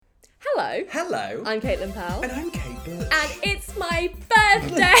Hello. Hello. I'm Caitlin Powell. And I'm Kate Butch. And it's my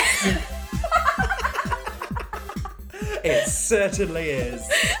birthday! It certainly is.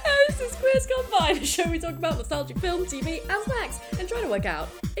 This is Queers Gone By, the show we talk about nostalgic film, TV and snacks and try to work out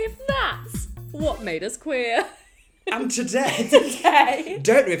if that's what made us queer. And today,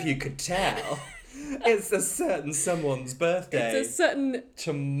 don't know if you could tell, it's a certain someone's birthday. It's a certain...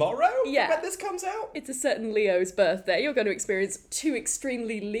 Tomorrow? Yeah. When this comes out? It's a certain Leo's birthday. You're going to experience 2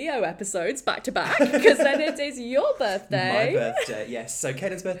 extremely Leo episodes back to back, because then it is your birthday. My birthday, yes. So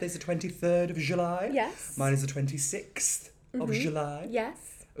Caitlin's birthday is the 23rd of July. Yes. Mine is the 26th of July. Yes.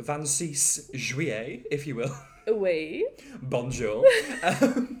 26 juillet, if you will. Oui. Bonjour.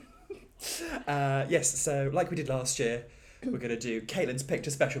 Yes, so like we did last year, we're going to do Caitlin's picked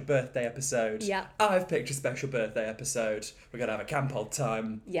a special birthday episode. Yeah. I've picked a special birthday episode. We're going to have a camp old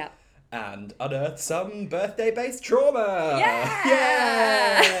time. Yeah. And unearth some birthday-based trauma.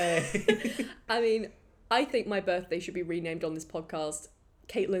 Yeah! Yay! I mean, I think my birthday should be renamed on this podcast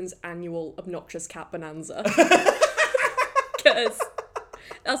Caitlin's Annual Obnoxious Cat Bonanza. Because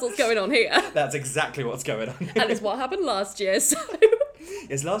that's what's going on here. That's exactly what's going on. And it's what happened last year, so...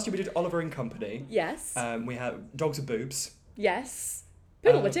 Yes, last year we did Oliver and Company. Yes. We had Dogs with Boobs. Yes.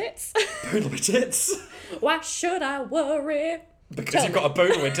 Poodle with tits. Poodle with tits. Why should I worry? Because you've got a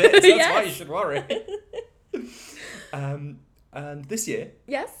poodle with tits, that's why Yes. you should worry. And this year,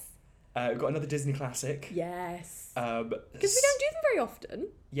 Yes. we've got another Disney classic. Yes. Because Because we don't do them very often.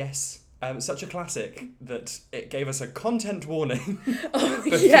 Yes. Such a classic that it gave us a content warning Oh,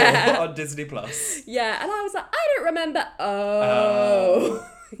 before yeah. on Disney Plus. Yeah, and I was like, I don't remember. Oh.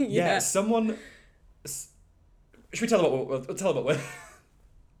 Yeah, someone... Should we tell them we'll tell them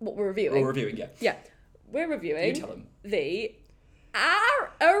What we're reviewing. we're reviewing, yeah. Yeah. We're reviewing You tell them. the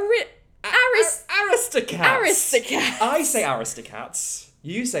Aristocats. Aristocats. I say Aristocats.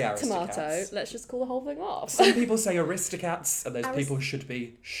 You say Aristocats. Tomato. Let's just call the whole thing off. Some people say Aristocats, and those people should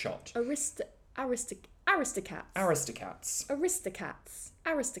be shot. Aristocats. Aristocats.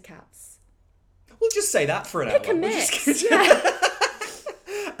 Aristocats. We'll just say that for an hour. Pick a mix.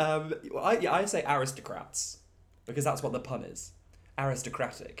 I say aristocrats, because that's what the pun is.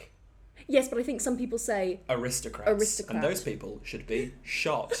 Aristocratic. Yes, but I think some people say Aristocrats. Aristocrat. And those people should be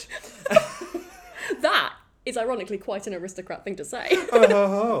shot. that is ironically quite an aristocrat thing to say.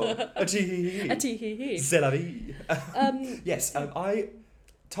 Oh, a tee A tee-hee-hee. C'est la vie. Yes, I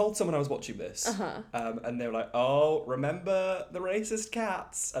told someone I was watching this, and they were like, "Oh, remember the racist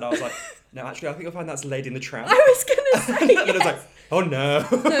cats?" And I was like, "No, actually, I think you'll find that's Lady in the Tramp." I was going to say And then I was like, "Oh no."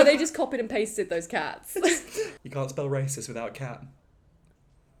 No, they just copied and pasted those cats. You can't spell racist without cat.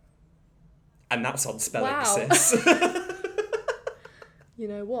 And that's on spelling, Wow. sis. You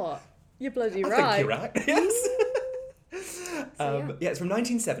know what? You're bloody I right. think you're right. Yes. yeah. Yeah, it's from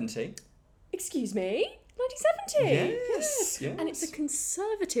 1970. Excuse me? 1970? Yes. And it's a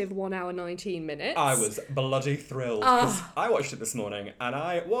conservative 1 hour 19 minutes. I was bloody thrilled because I watched it this morning and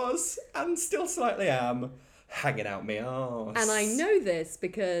I was, and still slightly am, hanging out me arse. And I know this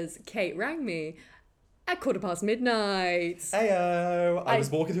because Kate rang me at midnight. Heyo! I was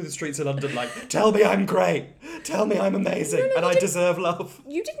walking through the streets of London like, tell me I'm great, tell me I'm amazing, and I deserve love.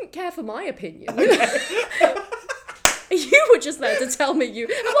 You didn't care for my opinion. You were just there to tell me you...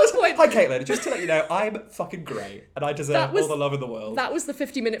 At one point... Hi Caitlin, just to let you know, I'm fucking great, and I deserve all the love in the world. That was the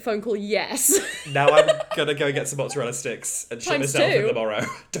 50-minute phone call, yes. Now I'm gonna go and get some mozzarella sticks and ship Times myself in 2. tomorrow.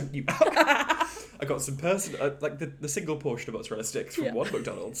 Don't you... I got some like the single portion of mozzarella sticks from one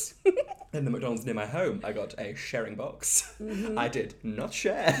McDonald's. In the McDonald's near my home, I got a sharing box. I did not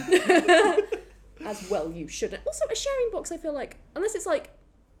share. As well you shouldn't. Also, a sharing box, I feel like, unless it's like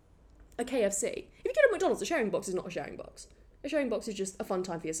a KFC. If you go to McDonald's, a sharing box is not a sharing box. A sharing box is just a fun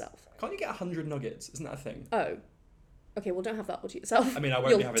time for yourself. Can't you get 100 nuggets? Isn't that a thing? Oh. Okay, well, don't have that all to yourself. I mean, I won't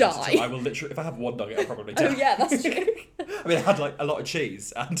You'll be having die. that until I will literally... If I have one nugget, I'll probably die. Oh, yeah, that's true. I mean, I had like a lot of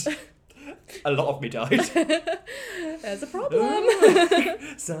cheese and a lot of me died. There's a problem.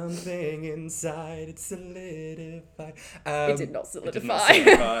 Something inside, it solidified. It did not It did solidify. not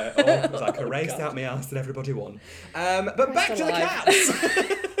solidify. Oh, it was like a race out my ass and everybody won. But back to the cats.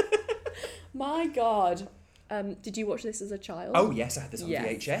 My God. Did you watch this as a child? Oh, yes, I had this on Yes,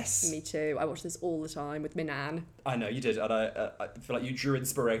 VHS. Me too. I watched this all the time with my nan. I know, you did, and I feel like you drew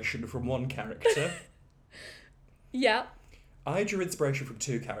inspiration from one character. Yeah. I drew inspiration from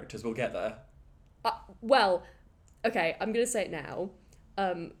 2 characters, we'll get there. Well, okay, I'm going to say it now.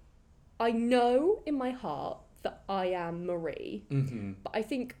 I know in my heart that I am Marie, but I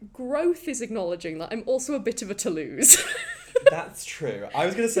think growth is acknowledging that I'm also a bit of a Toulouse. That's true. I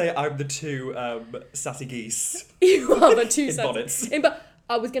was going to say I'm the 2 sassy geese. You are the 2 In sets. bonnets. But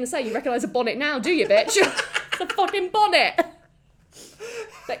I was going to say, you recognise a bonnet now, do you, bitch? It's a fucking bonnet.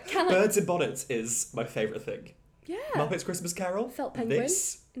 But can I... Birds in bonnets is my favourite thing. Yeah. Muppets Christmas Carol. Felt penguin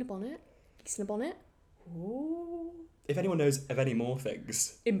This. in a bonnet. Geese in a bonnet. Ooh. If anyone knows of any more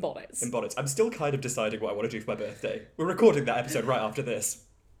things In bonnets. in bonnets, I'm still kind of deciding what I want to do for my birthday. We're recording that episode right after this.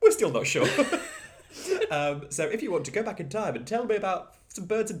 We're still not sure. So if you want to go back in time and tell me about some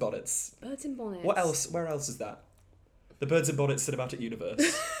birds in bonnets. Birds in bonnets. What else? Where else is that? The Birds in Bonnets cinematic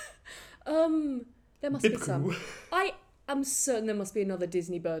universe. There must be Bibku. some. I am certain there must be another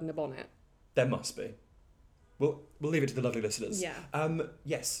Disney bird in a bonnet. There must be. We'll leave it to the lovely listeners. Yeah.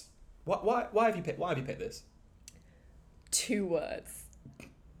 Yes. Why have you picked this? 2 words.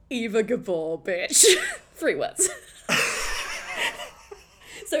 Eva Gabor, bitch. 3 words.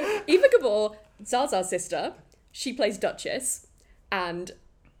 So Eva Gabor, Zaza's sister, she plays Duchess, and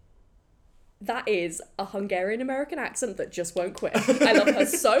that is a Hungarian-American accent that just won't quit. I love her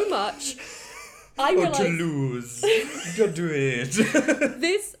so much. I realised... Toulouse. Don't do it.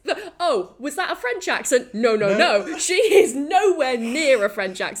 Was that a French accent? No. She is nowhere near a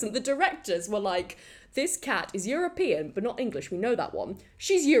French accent. The directors were like, this cat is European, but not English. We know that one.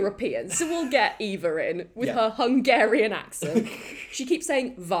 She's European, so we'll get Eva in with her Hungarian accent. She keeps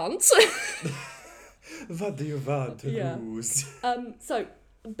saying "vant." What do you want, Toulouse?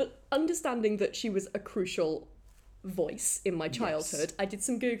 But understanding that she was a crucial voice in my childhood, I did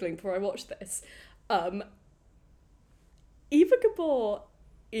some Googling before I watched this. Eva Gabor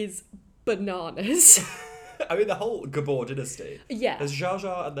is bananas. I mean, the whole Gabor dynasty. Yeah. There's Jar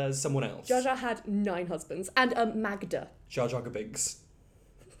Jar and there's someone else. Jar Jar had 9 husbands. And Magda. Jar Jar Binks.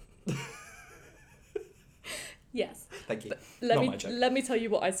 Yes. Thank you. Let me tell you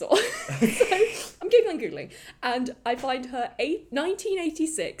what I saw. So, I'm Googling. And I find her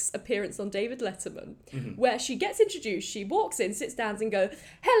 1986 appearance on David Letterman, where she gets introduced, she walks in, sits down and goes,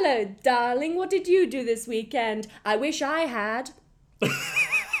 "Hello, darling, what did you do this weekend? I wish I had."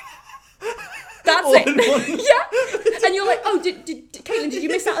 That's All it. in one. Yeah. And you're like, oh, Caitlin, did you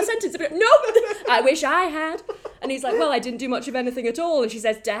miss out a sentence? No, I wish I had. And he's like, well, I didn't do much of anything at all. And she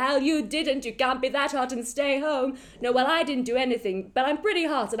says, to hell you didn't. You can't be that hot and stay home. No, well, I didn't do anything, but I'm pretty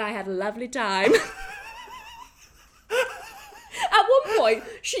hot and I had a lovely time. At one point,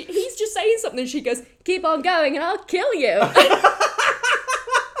 he's just saying something and she goes, keep on going and I'll kill you.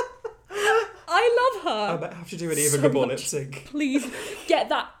 I love her. I might have to do an Eva Gabor lip sync. Please get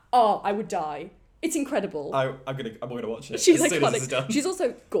that. Oh, I would die. It's incredible. I'm gonna watch it. She's as soon as it's iconic. done. She's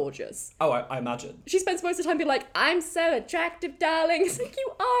also gorgeous. Oh, I imagine. She spends most of the time being like, I'm so attractive, darling. It's like,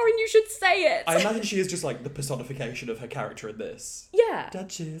 you are and you should say it. I imagine she is just like the personification of her character in this. Yeah.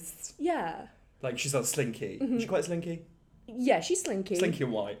 Duchess. Yeah. Like, she's like slinky. Is she quite slinky? Yeah, she's slinky. Slinky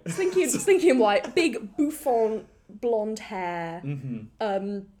and white. Slinky and white. Big bouffant blonde hair.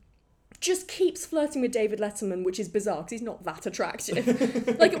 Just keeps flirting with David Letterman, which is bizarre because he's not that attractive.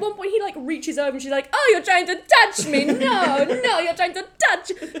 Like, at one point he like reaches over and she's like, oh, you're trying to touch me. No, you're trying to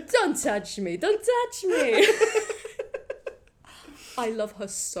touch. Don't touch me. Don't touch me. I love her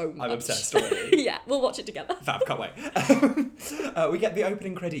so much. I'm obsessed already. Yeah, we'll watch it together. Fab, can't wait. We get the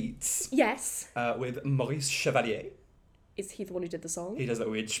opening credits. Yes. With Maurice Chevalier. Is he the one who did the song? He does that.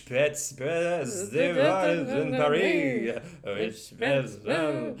 Which pets the rise in Paris? Which pets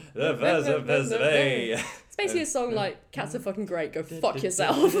the first of Paris? It's basically a song like, cats are fucking great, go fuck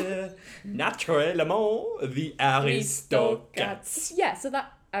yourself. Naturellement, the Aristocats. Yeah, so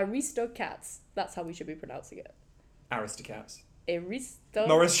that Aristocats, that's how we should be pronouncing it. Aristocats. Aristocats.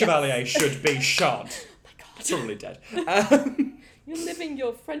 Maurice Chevalier should be shot. Oh my god. Probably dead. You're living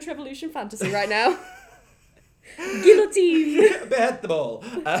your French Revolution fantasy right now. Guillotine. Behead them all.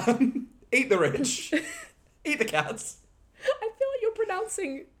 Eat the rich. Eat the cats. I feel like you're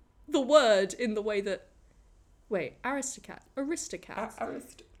pronouncing the word in the way that... Wait, Aristocat. Which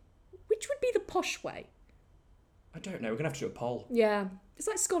would be the posh way? I don't know. We're going to have to do a poll. Yeah. It's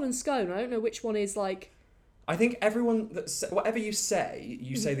like scone and scone. I don't know which one is like... I think everyone... whatever you say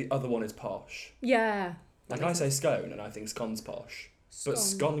the other one is posh. Yeah. Like, I say scone and I think scone's posh. But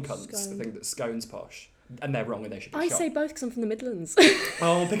scone cunts think that scone's posh. And they're wrong and they should be shot. I say both because I'm from the Midlands.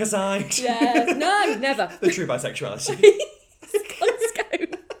 Oh, pick a side. Yeah. No, never. The true bisexuality. Scone.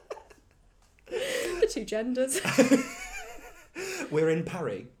 The two genders. We're in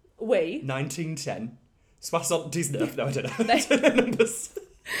Paris. 1910. 79. No, I don't know. Numbers.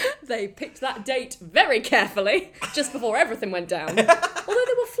 They picked that date very carefully, just before everything went down. Although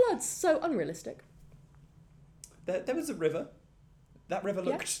there were floods, so unrealistic. There was a river. That river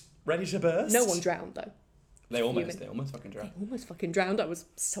looked ready to burst. No one drowned, though. They almost fucking drowned. They almost fucking drowned. I was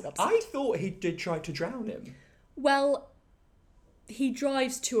so upset. I thought he did try to drown him. Well, he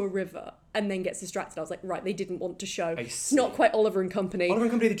drives to a river and then gets distracted. I was like, right, they didn't want to show. I It's see. not quite Oliver and Company. Oliver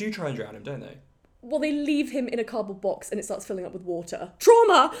and Company, they do try and drown him, don't they? Well, they leave him in a cardboard box and it starts filling up with water.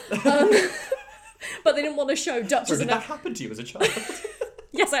 Trauma! But they didn't want to show Duchess Sorry, did and that happen to you as a child?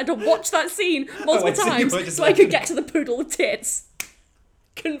 Yes, I had to watch that scene multiple I see. times You were just so I like- could get to the poodle with tits.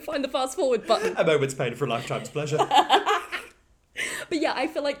 Couldn't find the fast forward button. A moment's pain for a lifetime's pleasure. But yeah, I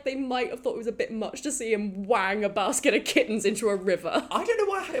feel like they might have thought it was a bit much to see him wang a basket of kittens into a river. I don't know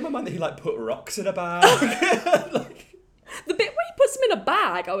why I had it in my mind that he like put rocks in a bag. Like, The bit where he puts them in a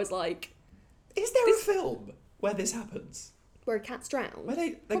bag, I was like, is there a film where this happens? where a cat's drowned? Where they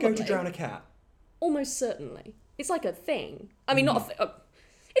go to Probably. drown a cat? Almost certainly. It's like a thing. I mean, not a thing.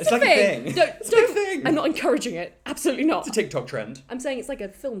 It's, It's a like a thing. thing. Don't, It's a big don't, thing. I'm not encouraging it. Absolutely not. It's a TikTok trend. I'm saying it's like a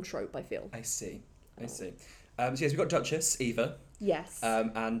film trope, I feel. I see. So yes, we've got Duchess, Eva, Yes.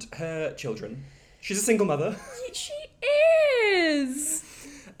 and her children. She's a single mother. She is.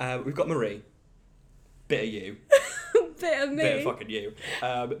 We've got Marie. Bit of you. Bit of me. Bit of fucking you.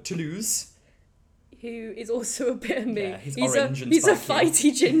 Toulouse. Who is also a bit of me. Yeah, he's orange and He's a spiky.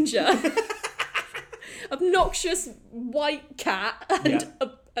 fighty ginger. Obnoxious white cat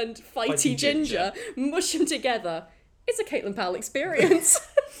and fighty ginger. Mush them together. It's a Caitlin Powell experience.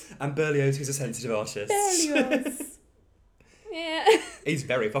 And Berlioz, who's a sensitive artist. Berlioz. Yeah. He's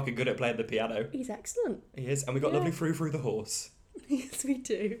very fucking good at playing the piano. He's excellent. He is. And we got Yeah. lovely Frou Frou the horse. Yes, we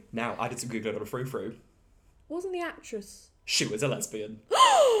do. Now, I did some Googling on a Frou Frou. Wasn't the actress She was a lesbian.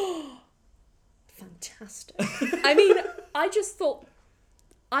 fantastic? I mean, I just thought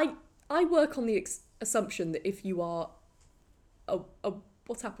I work on the assumption that if you are a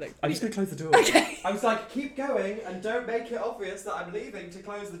what's happening? I'm just going to close the door. Okay. I was like, keep going and don't make it obvious that I'm leaving to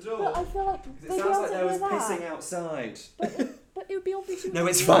close the door. But I feel like It sounds like there was pissing outside. But it would be obvious. No,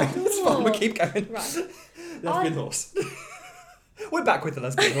 it's fine. It's fine. We'll keep going. Right. Lesbian horse. We're back with the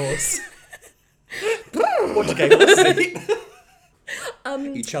lesbian horse. What do gay horses eat?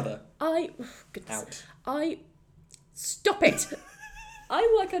 Each other. Goodness. Out. Stop it.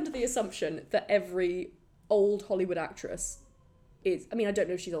 I work under the assumption that every old Hollywood actress is. I mean, I don't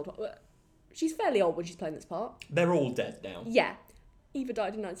know if she's old. She's fairly old when she's playing this part. They're all dead now. Yeah. Eva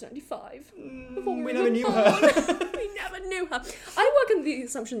died in 1995. Before We were never even knew born. her. We never knew her. I work under the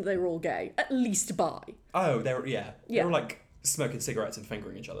assumption that they were all gay, at least bi. Oh, they're yeah. Yeah. They're all like smoking cigarettes and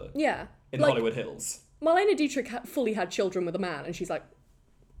fingering each other Yeah. in Like, Hollywood Hills. Marlene Dietrich fully had children with a man, and she's like,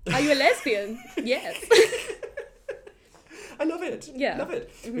 "Are you a lesbian?" Yes. I love it. Yeah. Love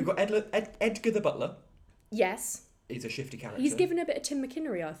it. We've got Edgar the Butler. Yes. He's a shifty character. He's given a bit of Tim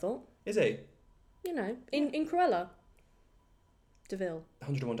McInnery, I thought. Is he? You know, in Cruella. DeVille.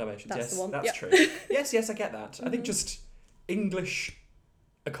 101 Dalmatians. That's Yes, the one. that's Yep. true. Yes, I get that. I think just English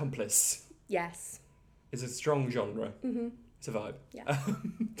accomplice Yes. is a strong genre. It's a vibe. Yeah.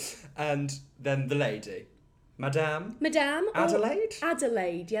 And then the lady, Madame Madame. Adelaide,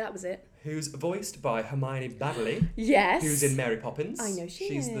 Adelaide, yeah, that was it. who's voiced by Hermione Baddeley, Yes. who's in Mary Poppins. I know she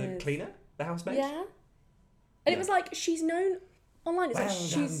She's the is. cleaner, the housemaid. Yeah. And Yeah. it was like, she's known, online, it's like, Well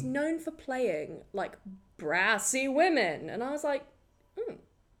she's done. known for playing, like, brassy women. And I was like,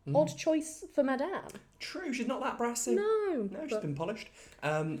 odd choice for Madame. True, she's not that brassy. No. No, she's but- been polished.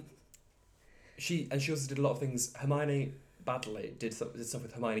 She also did a lot of things. Hermione Baddeley did stuff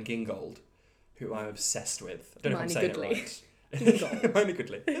with Hermione Gingold, who I'm obsessed with. I don't know if I'm saying Hermione it right. Gingold. Hermione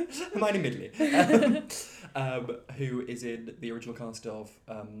Goodley. Hermione Midley. Who is in the original cast of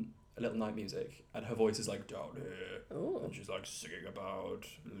A Little Night Music, and her voice is like down here, Ooh. and she's like singing about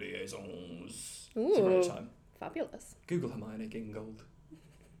liaisons. It's a Ooh. great time. Fabulous. Google Hermione Gingold.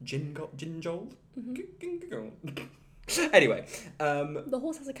 Gingold? Gingold. Anyway, The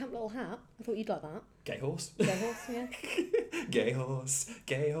horse has a camp little hat. I thought you'd like that. gay horse. The horse, yeah. Gay horse,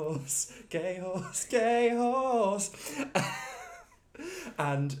 gay horse, gay horse, gay horse.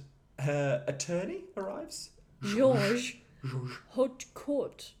 And her attorney arrives. Georges Georges. Haute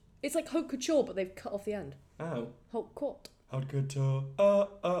Court. It's like Haute Couture, but they've cut off the end. Oh. Haute Court. Haute couture.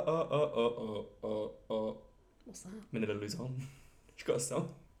 What's that? Manila Luzon. She got a song.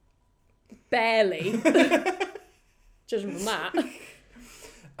 Barely. Judging from that.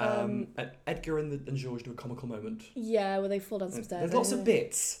 And Edgar and George do a comical moment. Yeah, where they fall down some stairs. There's lots of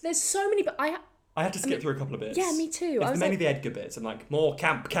bits. There's so many, but I had to skip through a couple of bits. Yeah, me too. It's I was mainly like, the Edgar bits. I'm like, more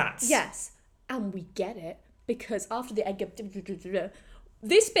camp cats. yes, and we get it because after the Edgar,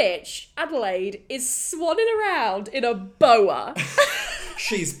 this bitch Adelaide is swanning around in a boa.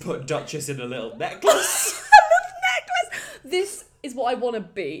 She's put Duchess in a little necklace. Necklace. This is what I want to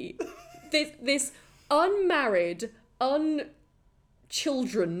be. This unmarried,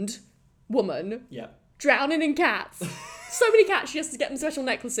 unchildrened woman Yeah. drowning in cats, So many cats, she has to get them special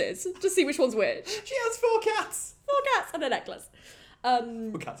necklaces to see which one's which. She has 4 cats. 4 cats and a necklace.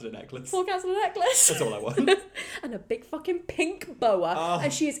 4 cats and a necklace. 4 cats and a necklace. That's all I want. And a big fucking pink boa. Oh.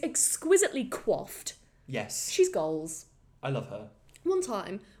 And she is exquisitely coiffed. Yes. She's goals. I love her. One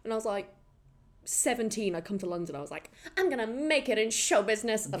time, when I was like 17, I come to London, I was like, I'm gonna make it in show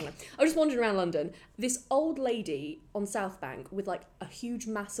business. I don't know. I was just wandering around London. This old lady on South Bank with like a huge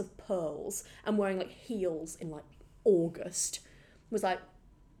mass of pearls and wearing like heels in like August was like,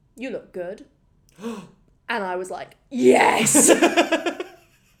 you look good. And I was like, yes!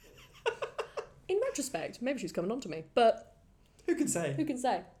 In retrospect, maybe she was coming on to me, but Who can say? who can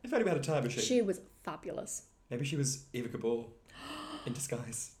say? If only we had a time machine. She was fabulous. Maybe she was Eva Gabor in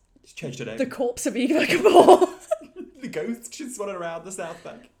disguise. She changed her name. The corpse of Eva Gabor. The ghost she's running around the South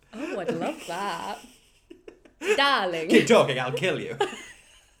Bank. Oh, I'd love that. Darling. Keep talking, I'll kill you.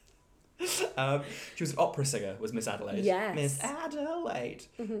 She was an opera singer, was Miss Adelaide. Yes. Miss Adelaide.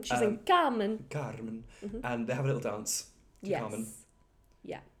 Mm-hmm. She's in Carmen. Carmen. And they have a little dance to Yes. Carmen,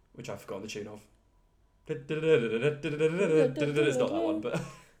 Yeah. which I've forgotten the tune of. It's not that one, but...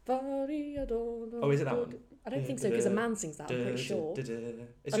 Oh, is it that one? I don't think so, because a man sings that, I'm pretty sure. It's Unless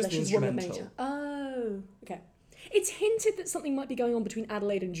just the she's woman instrumental. major. Oh, okay. It's hinted that something might be going on between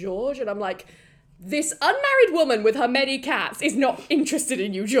Adelaide and George, and I'm like, this unmarried woman with her many cats is not interested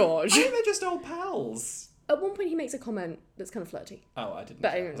in you, George. I think they're just old pals. At one point, he makes a comment that's kind of flirty. Oh, I didn't.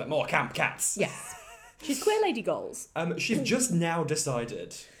 But I was like, more camp cats. Yes. She's queer lady goals. She's just now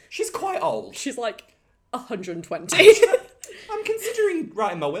decided. She's quite old. She's like 120. I'm considering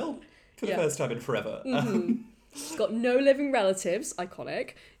writing my will for the Yeah. first time in forever. She's got no living relatives,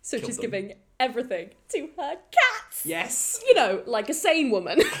 iconic. So Killed she's them. giving everything to her cats. Yes. You know, like a sane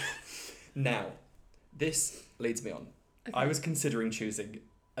woman. Now, this leads me on. Okay. I was considering choosing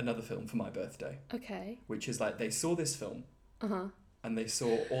another film for my birthday, Okay. which is like they saw this film Uh-huh. and they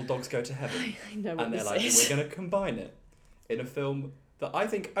saw All Dogs Go to Heaven, I know what and they're this like, is. we're going to combine it in a film that I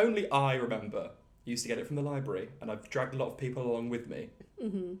think only I remember. Used to get it from the library, and I've dragged a lot of people along with me.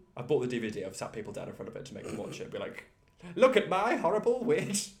 Mm-hmm. I bought the DVD. I've sat people down in front of it to make them watch it. Be like, look at my horrible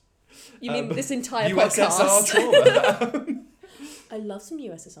weird. You mean this entire USSR podcast? trauma. I love some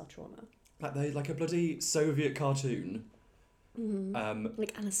USSR trauma. like a bloody Soviet cartoon. Mm-hmm.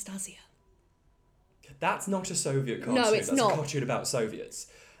 Like Anastasia. That's not a Soviet cartoon. No, it's That's not. a cartoon about Soviets.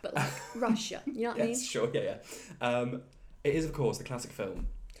 But like Russia. You know what I mean? Yes, sure, yeah. It is, of course, the classic film.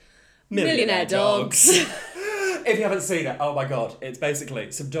 Millionaire Dogs. If you haven't seen it, oh my god, it's basically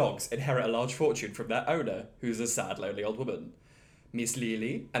some dogs inherit a large fortune from their owner, who's a sad, lonely old woman. Miss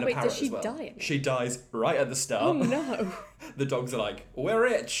Lily, and Wait, a parrot does she as well. die in it? She dies right at the start. Oh no. The dogs are like, we're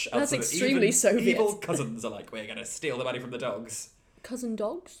rich. And That's so the extremely even Soviet. Evil cousins are like, we're going to steal the money from the dogs. Cousin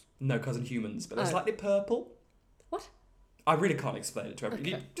dogs? No cousin humans, but they're Oh. slightly purple. What? I really can't explain it to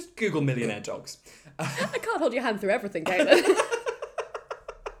everybody. Okay. You just Google millionaire dogs. I can't hold your hand through everything, Caitlin.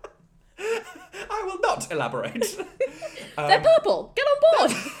 I will not elaborate. They're purple. Get on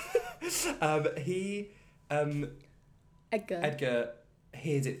board. Edgar.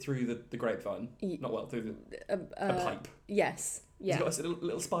 hears it through the grapevine. Not well, through a pipe. Yes. Yeah. He's got a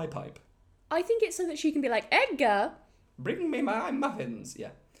little spy pipe. I think it's so that she can be like, Edgar. Bring me my muffins. Yeah.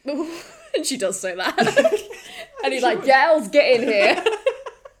 And she does say that. And he's like, girls, get in here.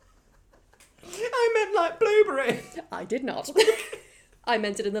 I meant like blueberry. I did not. I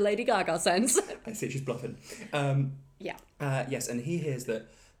meant it in the Lady Gaga sense. I see, she's bluffing. Yeah. Yes, and he hears that.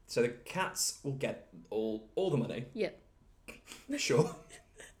 So the cats will get all the money. Yeah. Sure. What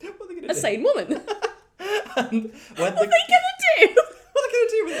are they going to A do? sane woman. And when What are they going to do? What are they going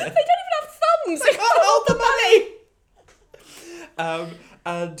to do with it? They don't even have thumbs. They can't hold the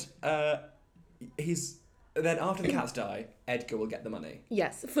money. He's then after the cats die, Edgar will get the money.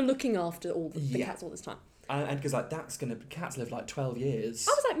 Yes, for looking after all the Yeah. cats all this time. And Edgar's like, cats live like 12 years.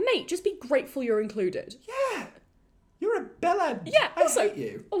 I was like, mate, just be grateful you're included. Yeah, you're a bellend. Yeah, I also, hate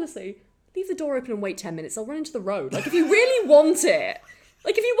you. honestly, leave the door open and wait 10 minutes. I'll run into the road. Like, if you really want it,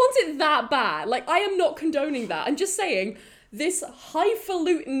 like, if you want it that bad, like, I am not condoning that. I'm just saying, this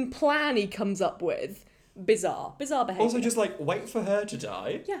highfalutin plan he comes up with, bizarre behaviour. Also, just like wait for her to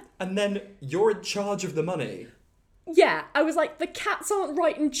die. Yeah. And then you're in charge of the money. Yeah, I was like, the cats aren't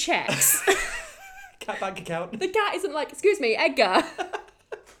writing checks. Cat bank account. The cat isn't like, excuse me, Edgar.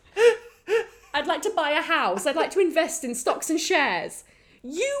 I'd like to buy a house. I'd like to invest in stocks and shares.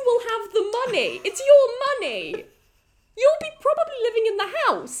 You will have the money. It's your money. You'll be probably living in the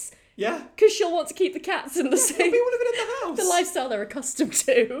house. Yeah. Because she'll want to keep the cats in the same... People living in the house. the lifestyle they're accustomed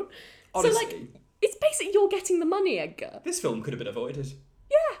to. Honestly. So, like, it's basically you're getting the money, Edgar. This film could have been avoided.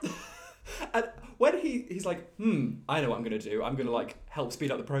 Yeah. And when he's like, I know what I'm going to do. I'm going to, like, help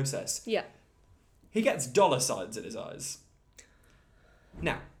speed up the process. Yeah. He gets dollar signs in his eyes.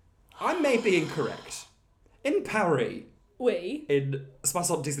 Now, I may be incorrect. In Paris, Oui. in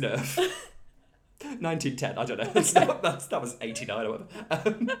 79, 1910, I don't know. That was 89 or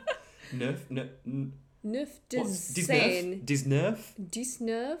whatever. Neuf What's dizaines. 19?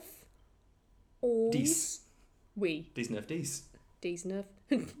 19. Dix. Oui. 19. 19.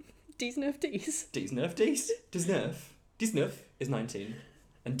 19. 19 is 19.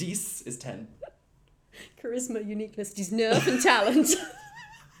 And 10 is 10. Charisma, uniqueness, 19, and talent.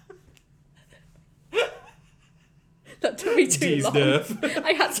 That took me too long.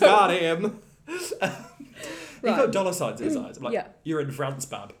 I had to. Got him. He Right. got dollar signs in his eyes. I'm like, Yeah. you're in France,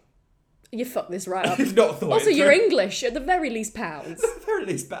 Bab. You fucked this right up. You've not thought Also, it you're through. English, at the very least pounds. Very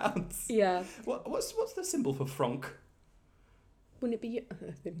least pounds. Yeah. What's the symbol for franc? Wouldn't it be... I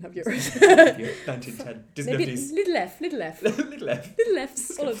didn't have euros. 1910. Maybe 19. little F, little F. Little F. Little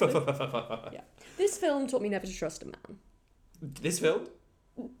Fs. All over the Yeah. This film taught me never to trust a man. This film?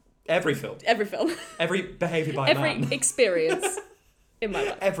 Every film. Every film. Every behaviour by a Every man. experience in my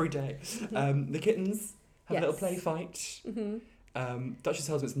life. Every day. The kittens have a little Yes. play fight. Duchess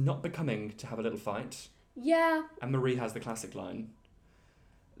tells him it's not becoming to have a little fight. Yeah. And Marie has the classic line.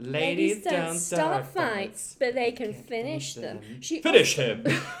 Ladies don't start fights, but they can finish them. Finish him!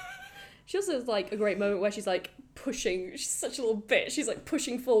 She also has like a great moment where she's like pushing, she's such a little bitch, she's like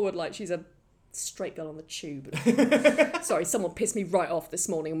pushing forward like she's a straight girl on the tube. Sorry, someone pissed me right off this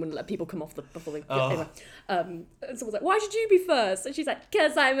morning and wouldn't let people come off before they... Anyway, and someone's like, why should you be first? And she's like,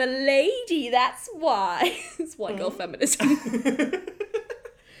 because I'm a lady, that's why. It's white girl feminism.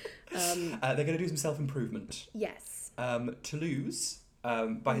 They're going to do some self-improvement. Yes. Toulouse,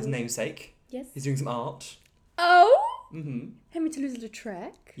 by his namesake, Yes. he's doing some art. Oh? Mm-hmm. Henry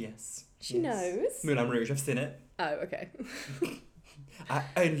Toulouse-Lautrec? Yes. She knows. Moulin Rouge, I've seen it. Oh, okay. I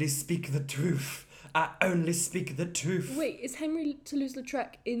only speak the truth. I only speak the truth. Wait, is Henry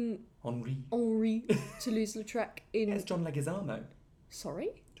Toulouse-Lautrec in... Henri Toulouse-Lautrec in... Yeah, it's John Leguizamo. Sorry?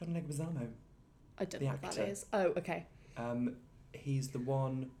 John Leguizamo. I don't The know what that actor. is. Oh, okay. He's the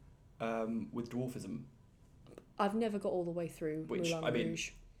one with dwarfism. I've never got all the way through Which, Moulin I mean,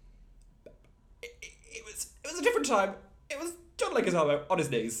 Rouge. It was a different time. It was John Leguizamo on his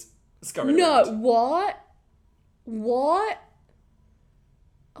knees, scurrying No, around. what? What?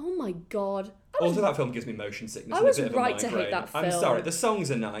 Oh my god. Also, that film gives me motion sickness. I and was a bit of a right to hate migraine. that I'm film. sorry, the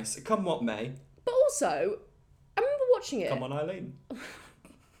songs are nice. Come what may. But also, I remember watching it. Come on, Eileen.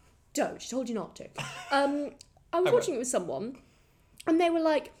 Don't. She told you not to. I was I watching it with someone, and they were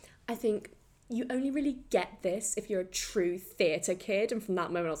like, I think you only really get this if you're a true theatre kid. And from that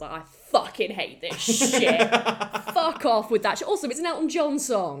moment, I was like, I fucking hate this shit. Fuck off with that shit. Also, it's an Elton John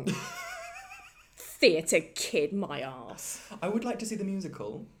song. Theatre kid, my arse. I would like to see the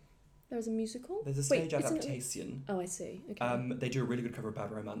musical. There's a musical? There's a Wait, stage isn't it- adaptation. Oh, I see. Okay. They do a really good cover of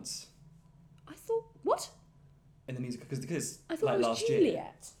Bad Romance I thought... What? in the musical because I thought like it was last Juliet. year.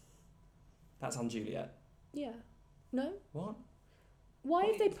 That's on Juliet. Yeah. No? What? Why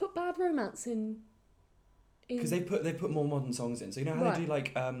have they put Bad Romance in... Because they put more modern songs in. So you know how Right. they do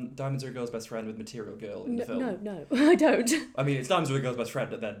like Diamonds Are a Girl's Best Friend with Material Girl in the film? No, I don't. I mean, it's Diamonds Are a Girl's Best Friend,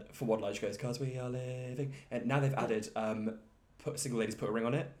 but then for one line she goes, "'Cause we are living." And now they've added Single Ladies Put a Ring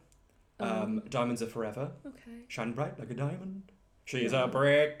on It. Diamonds Are Forever. Okay. Shine bright like a diamond. She's No. a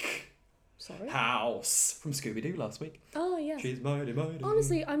brick Sorry. house from Scooby-Doo last week. Oh, yeah. She's mighty, mighty.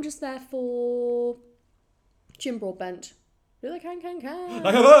 Honestly, I'm just there for Jim Broadbent. Really can.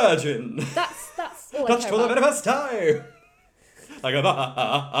 Like a virgin. That's all I Touched care for the about. very first time. Like a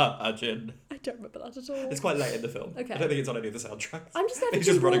virgin. I don't remember that at all. It's quite late in the film. Okay. I don't think it's on any of the soundtracks. I'm just there for He's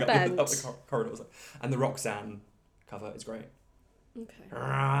Jim just running Broadbent. up the corridors. And the Roxanne cover is great. Okay.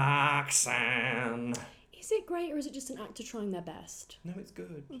 Roxanne. Is it great or is it just an actor trying their best? No, it's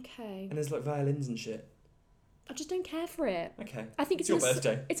good. Okay. And there's like violins and shit. I just don't care for it. Okay. I think it's your an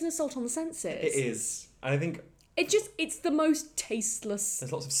birthday. It's an assault on the senses. It is. And I think It's the most tasteless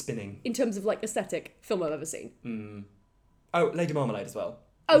there's lots of spinning. in terms of like aesthetic film I've ever seen. Oh, Lady Marmalade as well.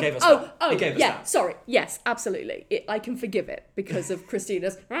 Oh, It gave us that. It gave us yeah, that. sorry. Yes, absolutely. I can forgive it because of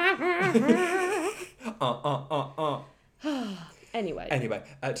Christina's. Anyway. Anyway,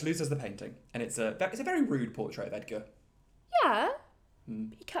 Toulouse does the painting, and it's a very rude portrait of Edgar Yeah.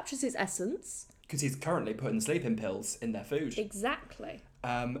 He captures his essence. because he's currently putting sleeping pills in their food. Exactly.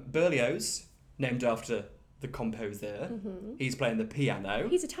 Berlioz, named after the composer, he's playing the piano.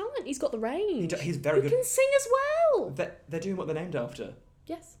 He's a talent. He's got the range. He's very He good. can sing as well. They're doing what they're named after.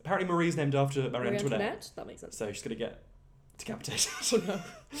 Yes. Apparently, Marie's named after Marie Marie Antoinette, Antoinette. That makes sense. so she's gonna get decapitated. Oh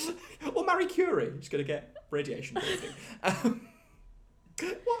no. Or Marie Curie. She's going to get radiation poisoning.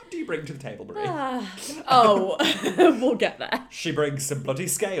 What do you bring to the table, Marie? We'll get there. She brings some bloody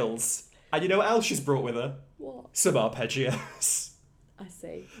scales. And you know what else she's brought with her? What? Some arpeggios. I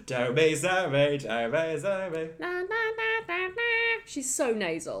see. Do me, so me, do me, so me. Na, na, na, na, na. She's so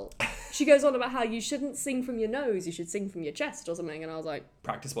nasal. She goes on about how you shouldn't sing from your nose, you should sing from your chest or something, and I was like,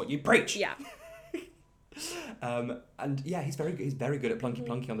 Practice what you preach. yeah. And yeah, he's very good at plunky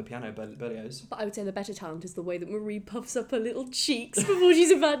plunky on the piano, Berlioz. But I would say the better talent is the way that Marie puffs up her little cheeks before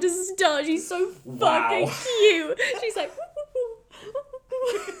she's about to start. She's so fucking cute. She's like,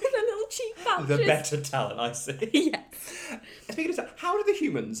 with her little cheek pouches. The better talent, I see. Yes. Speaking of that, how do the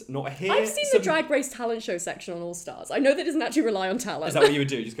humans not hear? I've seen the Drag Race talent show section on All Stars. I know that doesn't actually rely on talent. Is that what you would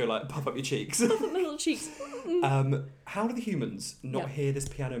do? Just go like puff up your cheeks. Puff up my little cheeks. How do the humans not hear this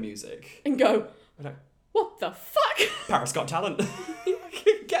piano music? And go, I don't- what the fuck? Paris Got Talent.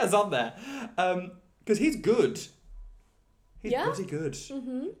 Get us on there. Because he's good. He's pretty good.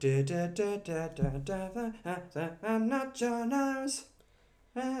 I'm not your nose.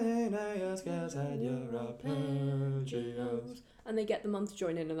 And they get the mum to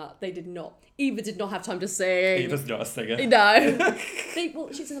join in, and that they did not. Eva did not have time to sing. Eva's not a singer. No.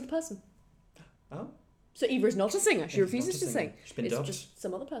 She's another person. Oh? So Eva is not a singer. She Eva's refuses not a to singer. sing. She's been It's dubbed. just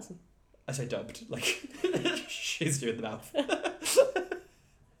some other person. I say dubbed, like she's doing the mouth.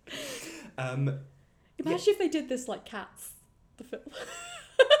 Imagine if they did this like Cats, the film.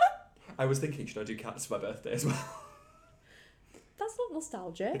 I was thinking, should I do Cats for my birthday as well? That's not The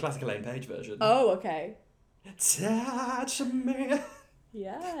nostalgic. classic Elaine Page version. Oh, okay. Touch me.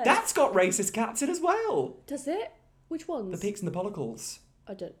 Yeah. That's got racist cats in as well. Does it? Which ones? The Peaks and the Pollicles.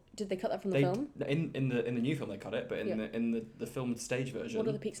 I don't. Did they cut that from the They film? in the new film they cut it, but in the filmed stage version. What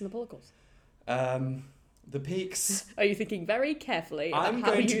are the Peaks and the Pollicles? The Peaks. Are you thinking very carefully about I'm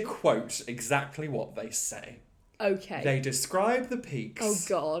how going you... to quote exactly what they say. Okay. They describe the Peaks Oh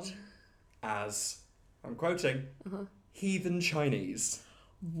God. as, I'm quoting, heathen Chinese.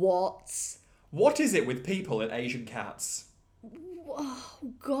 What? What is it with people and Asian cats? Oh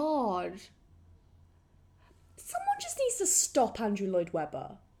God. Someone just needs to stop Andrew Lloyd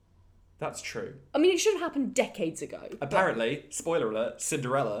Webber. That's true. I mean, it should have happened decades ago. Apparently, spoiler alert,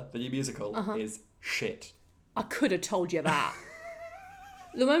 Cinderella, the new musical, is shit. I could have told you that.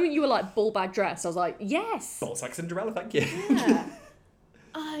 The moment you were like ball bag dress, I was like, yes. Balls like Cinderella, thank you. Yeah.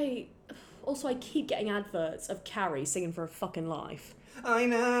 I keep getting adverts of Carrie singing for her fucking life. I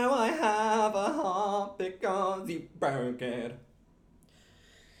know I have a heart because you broke it.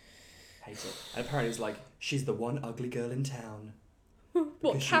 Hate it. And apparently it's like, she's the one ugly girl in town. What,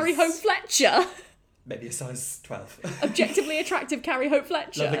 Because Carrie she's- Hope Fletcher? Maybe a size 12. Objectively attractive Carrie Hope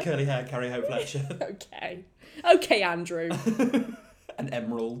Fletcher? Lovely curly hair, Carrie Hope Fletcher. Okay. Okay, Andrew. An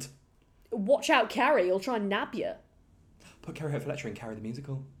emerald. Watch out, Carrie. He'll try and nab you. Put Carrie Hope Fletcher in Carrie the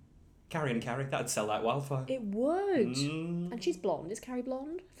Musical. Carrie and Carrie, that'd sell like wildfire. It would. And she's blonde. Is Carrie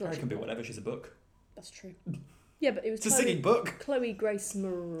blonde? I feel Carrie like can be she's blonde. whatever, she's a book. That's true. Yeah, but it was It's a singing book. Chloe Grace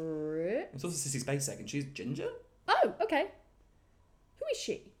Moretz. It's also Sissy Spacek, and she's ginger? Oh, okay. Who is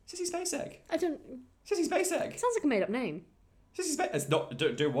she? Sissy Spacek. I don't... Sissy Spacek. Sounds like a made-up name. Sissy Spacek. It's not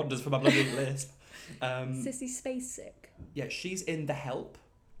do wonders for my bloody lisp. Sissy Spacek. Yeah, she's in The Help.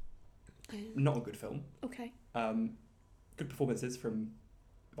 Oh. Not a good film. Okay. Good performances from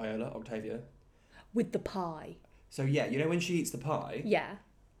Viola, Octavia. With the pie. So yeah, you know when she eats the pie, Yeah.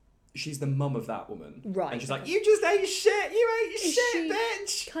 she's the mum of that woman. Right. And she's like, you just ate shit, you ate Is shit, she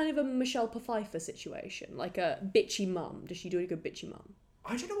bitch! kind of a Michelle Pfeiffer situation? Like a bitchy mum? Does she do a good bitchy mum?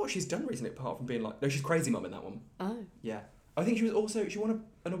 I don't know what she's done recently apart from being like, no, she's crazy mum in that one. Oh. Yeah. I think she won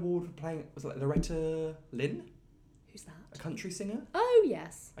an award for playing, was it like Loretta Lynn? Who's A that? country singer? Oh,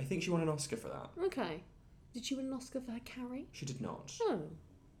 yes. I think she won an Oscar for that. Okay. Did she win an Oscar for her Carrie? She did not. Oh.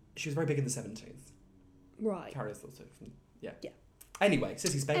 She was very big in the 70s. Right. Carrie's also from, yeah. Yeah. Anyway,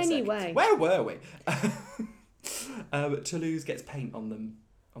 Sissy Spacek. Anyway. Where were we? Toulouse gets paint on them,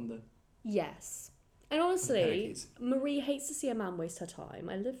 on the... Yes. And honestly, parakeets. Marie hates to see a man waste her time.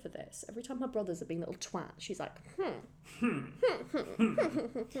 I live for this. Every time her brothers are being little twats, she's like,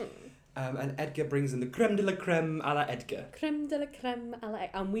 and Edgar brings in the creme de la creme a la Edgar. creme de la creme a la...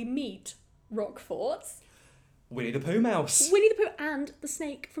 And we meet Roquefort, Winnie the Pooh mouse. Winnie the Pooh, and the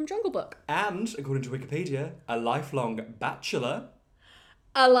snake from Jungle Book. And, according to Wikipedia, a lifelong bachelor.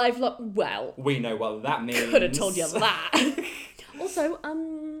 A lifelong... Well, We know what that means. could have told you that. Also,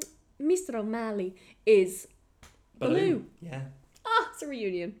 Mr. O'Malley is Baloo. Yeah. Ah, it's a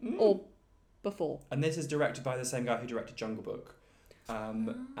reunion. Or before. And this is directed by the same guy who directed Jungle Book.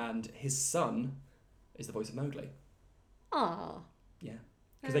 And his son is the voice of Mowgli. Ah. Yeah.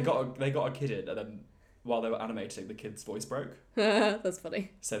 Because they got a kid in, and then while they were animating, the kid's voice broke. That's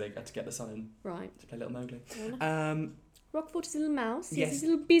funny. So they had to get the son in Right. to play Little Mowgli. Roquefort is a little mouse. Yes. His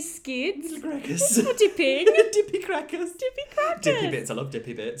little biscuits. Little crackers. Little dipping. Dippy crackers. Dippy crackers. Dippy bits. I love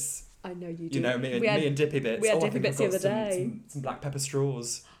Dippy bits. I know you do. You know me and, We had- me and Dippy bits. we had I Dippy think bits I've the got other day. Some black pepper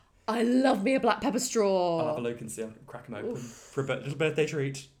straws. I love me a black pepper I'll straw. have a look and see. I'll crack them open for a little birthday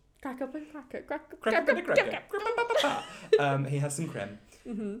treat. Crack up and crack it. Crack up. Crack a cracker. He has some creme,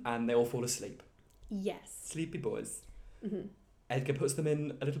 and they all fall asleep. Yes. Sleepy boys. Edgar puts them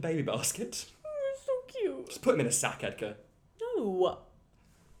in a little baby basket. Oh, so cute. Just put them in a sack, Edgar. No.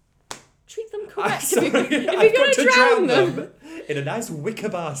 Treat them I'm correct. sorry, if you're I've going got to to drown drown them. in a nice wicker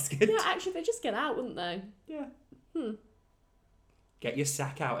basket. Yeah, actually, they just get out, wouldn't they? Yeah. Get your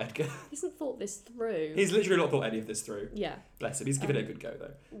sack out, Edgar. He hasn't thought this through. He's literally not thought any of this through. Yeah. Bless him. He's given it a good go,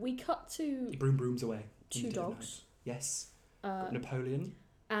 though. We cut to He brooms away. two Into the dogs. night. Yes. Got Napoleon.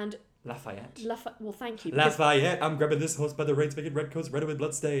 And Lafayette. well, thank you. because- Lafayette, I'm grabbing this horse by the reins, making redcoats redder with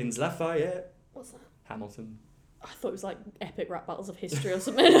bloodstains. Lafayette. What's that? Hamilton. I thought it was like epic rap battles of history or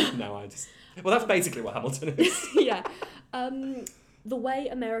something. No, I just... Well, that's basically what Hamilton is. Yeah. The way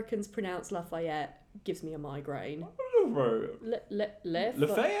Americans pronounce Lafayette gives me a migraine. Lafayette?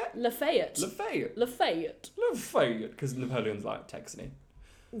 Lafayette. Lafayette. Lafayette. Lafayette. Because Napoleon's like Texan,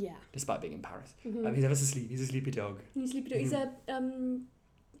 Yeah. despite being in Paris. He's ever so sleepy. He's a sleepy dog. He's a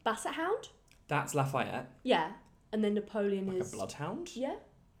basset hound. That's Lafayette. Yeah. And then Napoleon Like is a bloodhound. yeah.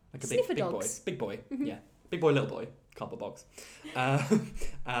 Like a Sniffer big boy. dogs. Big boy. Yeah. Big boy, little boy. Cardboard box.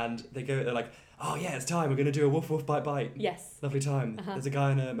 And they're like, oh yeah, it's time. We're going to do a woof woof bite bite. Yes. Lovely time. There's a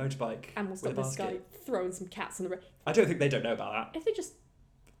guy on a motorbike And we'll with stop a this guy basket. throwing some cats on the road. I don't think they don't know about that. If they just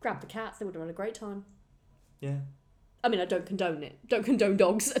grabbed the cats, they would have had a great time. Yeah. I mean, I don't condone it. Don't condone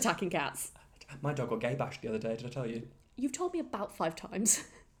dogs attacking cats. My dog got gay bashed the other day, did I tell you? You've told me about 5 times.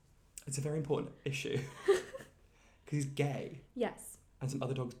 It's a very important issue. Because he's gay Yes. and some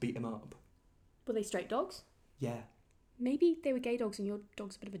other dogs beat him up. Were they straight dogs? Yeah. Maybe they were gay dogs and your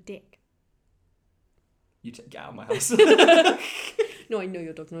dog's a bit of a dick. Get out of my house. No, I know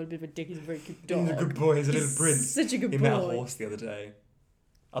your dog's not a bit of a dick. He's a very good dog. He's a good boy. He's a He's little prince. such a good He boy. met a horse the other day.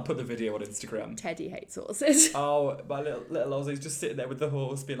 I'll put the video on Instagram. Teddy hates horses. Oh, my little Aussie's just sitting there with the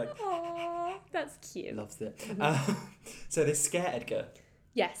horse being like, Aww, that's cute. loves it. So they scare Edgar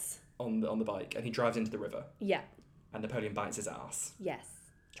Yes. on the bike and he drives into the river Yeah. and Napoleon bites his ass. Yes.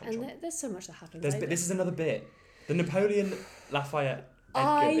 Chomp, And chomp. there's so much that happens. This is another bit. The Napoleon Lafayette Edgar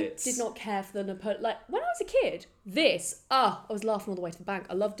I bits. did not care for the Napoleon. Like, when I was a kid, I was laughing all the way to the bank.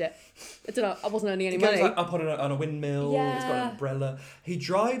 I loved it. I don't know, I wasn't earning any He goes money. like up on a windmill. He's got an Yeah. umbrella. He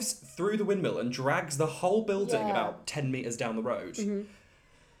drives through the windmill and drags the whole building Yeah. about 10 metres down the road.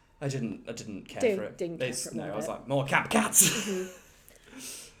 I didn't care Didn't- for it. didn't care for it No, one I was bit. like, more cats.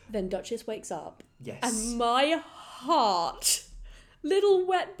 Then Duchess wakes up. Yes. And my heart, little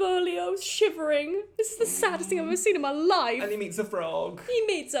wet Berlioz shivering. This is the saddest thing I've ever seen in my life. And he meets a frog. He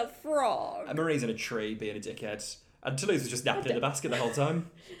meets a frog. And Marie's in a tree being a dickhead. And Toulouse was just napping in the basket the whole time.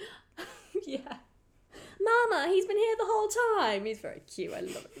 Yeah. Mama, he's been here the whole time. He's very cute. I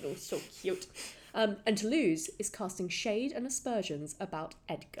love it. He's all so cute. And Toulouse is casting shade and aspersions about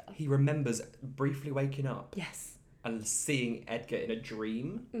Edgar. He remembers briefly waking up Yes. and seeing Edgar in a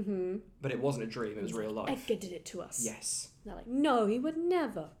dream. But it wasn't a dream, it was real life. Edgar did it to us. Yes. They're like, no, he would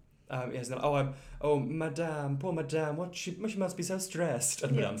never. Yes, they're like, madame, poor madame, what she must be so stressed.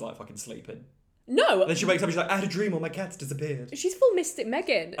 And madame's like fucking sleeping. No. And then she wakes up and she's like, I had a dream, all my cats disappeared. She's full Mystic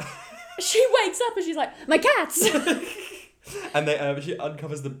Megan. She wakes up and she's like, my cats. And she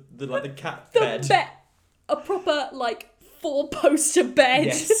uncovers the cat The bed. a proper, like, 4-poster bed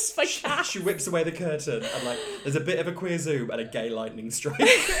Yes. for cats. She whips away the curtain and like there's a bit of a queer zoom and a gay lightning strike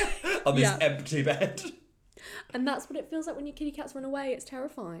on this Yeah. empty bed. And that's what it feels like when your kitty cats run away. It's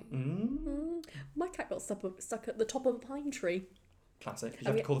terrifying. My cat got stuck at the top of a pine tree. Classic. You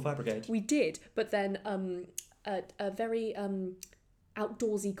have to call the fire brigade. We did, but then a very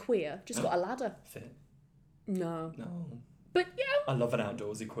outdoorsy queer just got a ladder. Fit. No. No. But yeah. I love an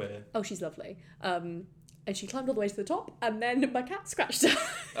outdoorsy queer. Oh, she's lovely. And she climbed all the way to the top, and then my cat scratched her.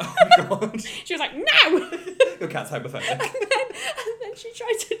 Oh my god. She was like, no! Your cat's homophobic. and then she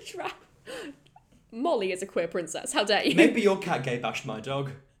tried to trap. Molly is a queer princess. How dare you? Maybe your cat gay bashed my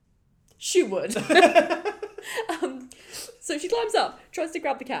dog. She would. So she climbs up, tries to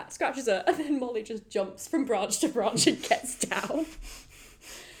grab the cat, scratches her, and then Molly just jumps from branch to branch and gets down.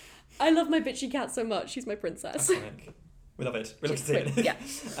 I love my bitchy cat so much. She's my princess. Iconic. We love it. We love to see it.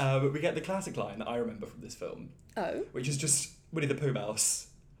 Yeah. We get the classic line that I remember from this film, Oh. which is just Winnie the Pooh Mouse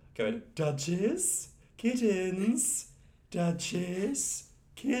going, Duchess, kittens, Duchess,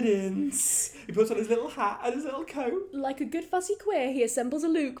 kittens. He puts on his little hat and his little coat. Like a good fussy queer, he assembles a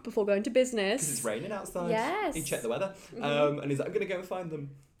Luke before going to business. Because it's raining outside. Yes. He checked the weather. And he's like, I'm going to go and find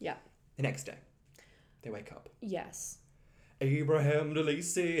them. Yeah. The next day, they wake up. Yes. Abraham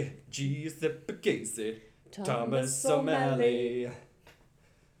DeLacy, Giuseppe Casey, Thomas O'Malley.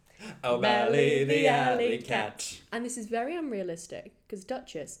 O'Malley the alley cat. And this is very unrealistic because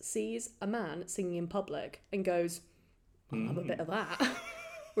Duchess sees a man singing in public and goes, I'll have a bit of that.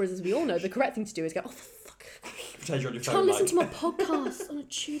 Whereas, as we all know, the correct thing to do is go, oh, for fuck. Pretend you're on your Can't phone. listen to my podcast on a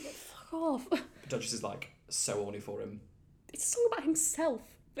tube. Fuck off. Duchess is like so horny for him. It's a song about himself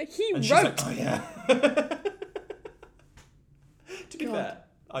that he And she's wrote. like, oh yeah. To be God. fair,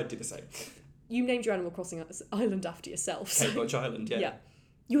 I'd do the same. You named your Animal Crossing island after yourself. So. Cape Lodge Island, yeah. Yeah.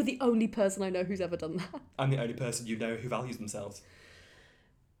 You're the only person I know who's ever done that. I'm the only person you know who values themselves.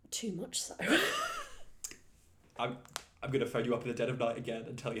 Too much so. I'm going to phone you up in the dead of night again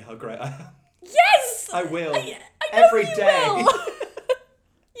and tell you how great I am. Yes! I will. I know Every you day. will.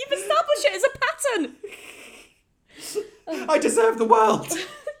 You've established it as a pattern. I deserve the world.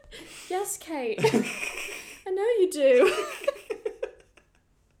 Yes, Kate. I know you do.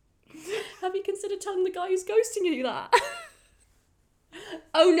 Have you considered telling the guy who's ghosting you that?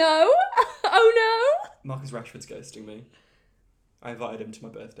 Oh no! Oh no! Marcus Rashford's ghosting me. I invited him to my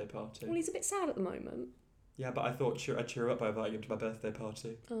birthday party. Well, he's a bit sad at the moment. Yeah, but I thought I'd cheer him up by inviting him to my birthday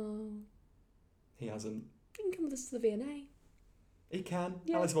party. Oh. He hasn't. You can come with us to the V&A. He can.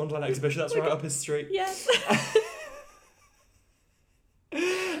 Yeah. Alice in Wonderland exhibition, that's right up his street. Yes.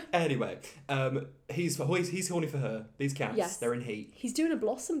 Anyway, he's horny for her. These cats, Yes. they're in heat. He's doing a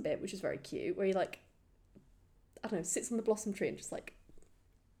blossom bit, which is very cute, where he, like, I don't know, sits on the blossom tree and just, like,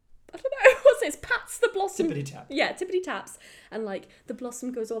 I don't know, what's it? Pats the blossom. Tippity tap. Yeah, tippity taps. And, like, the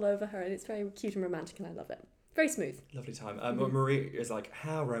blossom goes all over her and it's very cute and romantic and I love it. Very smooth. Lovely time. But Marie is like,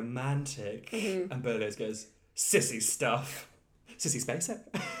 how romantic. And Berlioz goes, sissy stuff. Sissy Spacek.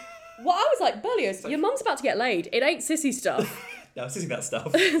 Well, I was like, Berlioz, your mum's about to get laid. It ain't sissy stuff. No, sissy that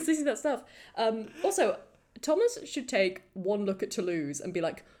stuff. Sissy that stuff. Also, Thomas should take one look at Toulouse and be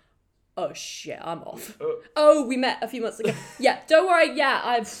like, oh shit, I'm off. Oh, we met a few months ago. Yeah, don't worry. Yeah,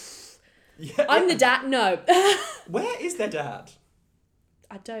 I'm the dad. No. Where is their dad?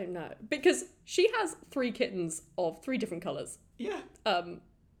 I don't know. Because she has 3 kittens of 3 different colours. Yeah.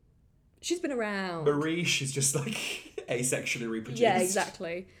 She's been around. Marie, she's just like asexually reproduced. Yeah,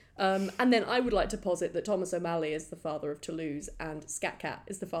 exactly. And then I would like to posit that Thomas O'Malley is the father of Toulouse and Scat Cat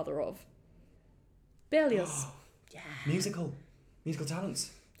is the father of Berlioz. Yeah. Musical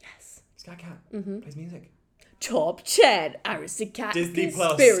talents. Yes. Scat Cat plays music. Top 10 Aristocrat Disney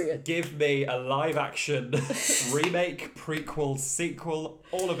Plus, experience. give me a live action remake, prequel, sequel,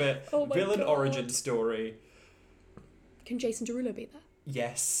 all of it. Oh my Villain God. origin story. Can Jason Derulo be there?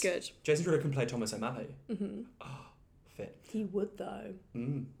 Yes. Good. Jason Derulo can play Thomas O'Malley. Oh, fit. He would though.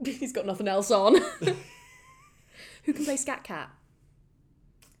 He's got nothing else on. Who can play Scat Cat?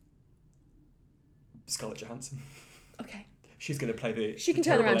 Scarlett Johansson. Okay. She's going to play the She can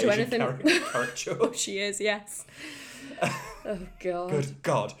turn around to anything. Caricature. Oh, she is, yes. Oh, God. Good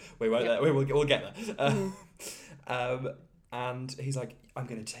God. We won't there. We'll get there. And he's like, I'm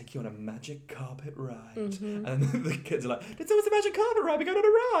going to take you on a magic carpet ride. And the kids are like, did someone say magic carpet ride? We're going on a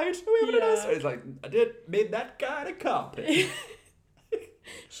ride. Are we having a nice ride? He's like, I didn't mean that kind of carpet.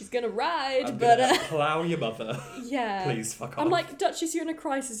 She's going to ride, I'm but... gonna plough your mother. yeah. Please, fuck off. I'm like, Duchess, you're in a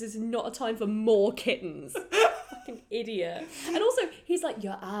crisis. This is not a time for more kittens. Fucking idiot. And also, he's like,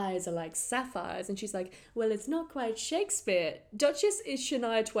 your eyes are like sapphires. And she's like, well, it's not quite Shakespeare. Duchess is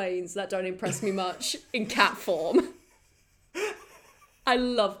Shania Twain, so that don't impress me much in cat form. I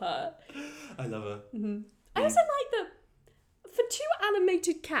love her. I love her. I also like that for 2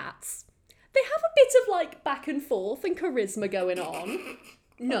 animated cats, they have a bit of like back and forth and charisma going on.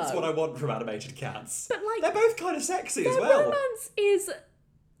 No. That's what I want from animated cats. But like, they're both kind of sexy as their well. romance is...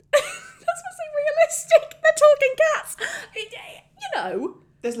 That's not saying realistic. They're talking cats. You know.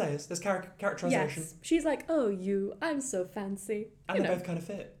 There's layers. There's characterization. Yes. She's like, oh, I'm so fancy. And you they're know. both kind of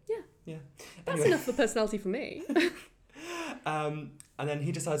fit. Yeah. Yeah. That's Anyway. enough for personality for me. And then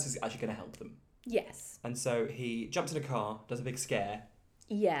he decides he's actually going to help them. Yes. And so he jumps in a car, does a big scare,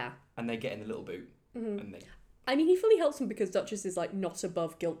 Yeah. and they get in the little boot. And they... I mean, he fully helps them because Duchess is like not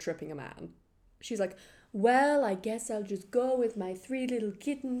above guilt tripping a man. She's like, well, I guess I'll just go with my 3 little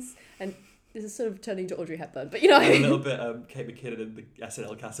kittens. And this is sort of turning to Audrey Hepburn, but you know what I A mean? little bit Kate McKinnon in the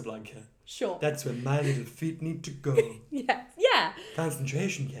SNL Casablanca. Sure. That's where my little feet need to go. Yeah. Yeah.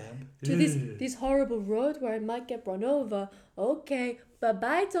 Concentration camp. To this horrible road where I might get run over. Okay.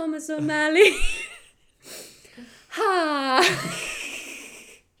 Bye-bye, Thomas O'Malley. Ha!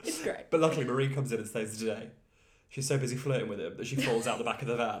 It's great. But luckily, Marie comes in and saves the day. She's so busy flirting with him that she falls out the back of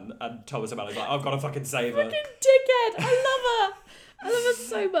the van, and Thomas O'Malley's like, I've got to fucking save her. Fucking dickhead! I love her! I love her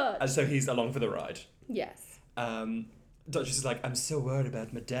so much. And so he's along for the ride. Yes. Duchess is like, I'm so worried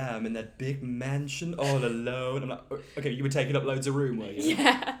about Madame in that big mansion all alone. I'm like, okay, you were taking up loads of room, were you?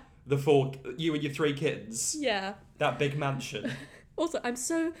 Yeah. You and your 3 kids. Yeah. That big mansion. Also,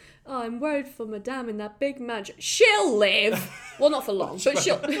 I'm worried for Madame in that big mansion. She'll live! Well, not for long, but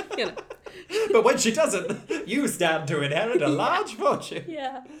she'll, you know. But when she doesn't, you stand to inherit a large fortune.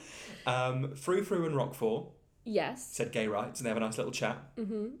 Yeah. Frou Frou and Roquefort Yes. said gay rights, and they have a nice little chat.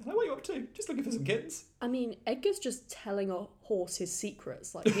 Mm-hmm. Like, what are you up to? Just looking for some kids. I mean, Edgar's just telling a horse his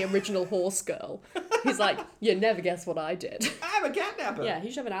secrets, like the original horse girl. He's like, you never guess what I did. I'm a catnapper. Yeah, he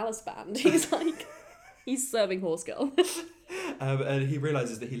should have an Alice band. He's like, he's serving horse girl. And he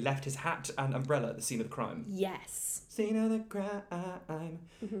realises that he left his hat and umbrella at the scene of the crime. Yes. Scene of the crime.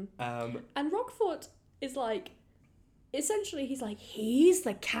 Mm-hmm. And Roquefort is like, essentially, he's like, he's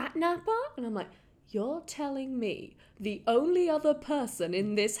the catnapper? And I'm like, you're telling me the only other person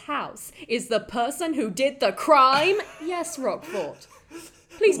in this house is the person who did the crime? Yes, Roquefort.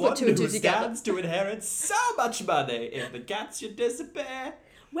 Please put 2 and 2 together. One who stands to inherit so much money if the cats should disappear.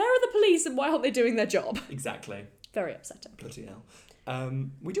 Where are the police and why aren't they doing their job? Exactly. Very upsetting. Bloody hell.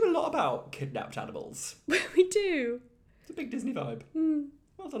 We do a lot about kidnapped animals. We do. It's a big Disney vibe.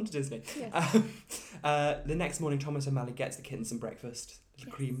 Well done to Disney. Yes. The next morning, Thomas O'Malley gets the kittens some breakfast,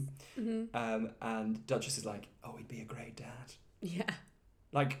 little cream. Mm-hmm. And Duchess is like, oh, he'd be a great dad. Yeah.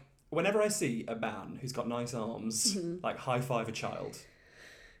 Like, whenever I see a man who's got nice arms, like high-five a child,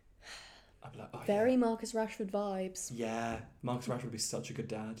 I'd be like, oh, Very Marcus Rashford vibes. yeah. Marcus Rashford would be such a good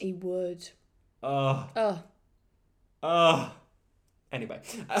dad. He would. Oh. Anyway,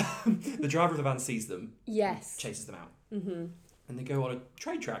 the driver of the van sees them. Yes. Chases them out. Mm-hmm. And they go on a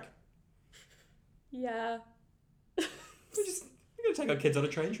train track. Yeah. We're going to take our kids on a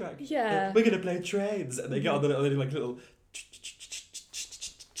train track. Yeah. We're going to play trains. And they get on the little...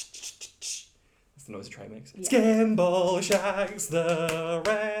 That's the noise a train makes. Yeah. Skimble Shanks, the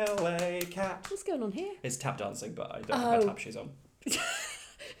railway cat. What's going on here? It's tap dancing, but I don't have my tap shoes on. Don't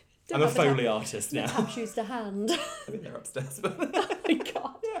I'm a have the Foley artist now. tap shoes to hand. I mean, they're upstairs. But Oh my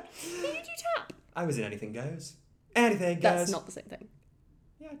god. yeah. Who did you tap? I was in Anything Goes. Anything Goes. That's not the same thing.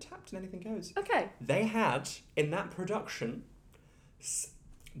 Yeah, I tapped in Anything Goes. Okay. They had, in that production,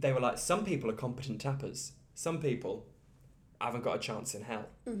 they were like, some people are competent tappers. Some people haven't got a chance in hell.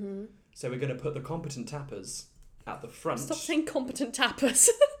 Mm-hmm. So we're going to put the competent tappers at the front. Stop saying competent tappers.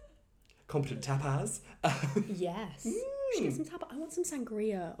 Competent tappers. Yes. Should get some tap. I want some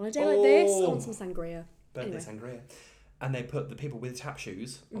sangria. On a day like this, I want some Oh. sangria. Birthday Anyway. sangria. And they put the people with tap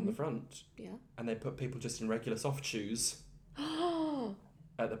shoes on the front. Yeah. And they put people just in regular soft shoes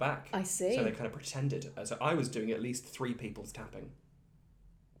at the back. I see. So they kind of pretended. So I was doing at least 3 people's tapping.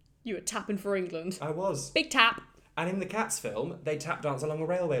 You were tapping for England. I was. Big tap. And in the Cats film, they tap dance along a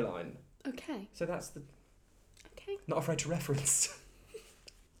railway line. Okay. So that's the... Okay. Not afraid to reference.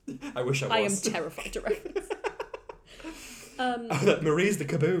 I wish I was. I am terrified to reference. Oh, that Marie's the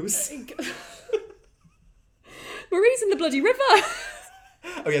caboose. Marie's in the bloody river.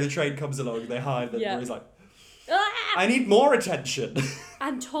 Oh yeah, the train comes along, they hide, and Yeah. Marie's like, Ah! I need more attention.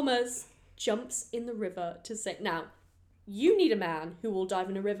 And Thomas jumps in the river to say, now, you need a man who will dive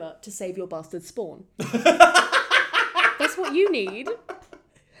in a river to save your bastard spawn. That's what you need.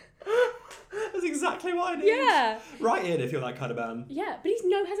 That's exactly what I need. Yeah. Right in if you're that kind of man. Yeah, but he's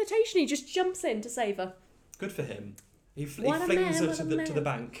no hesitation. He just jumps in to save her. Good for him. He What a flings man, her what to a the man.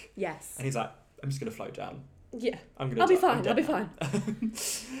 bank, Yes. and he's like, I'm just going to float down. Yeah. I'm gonna I'll be die. fine. I'm I'll be dead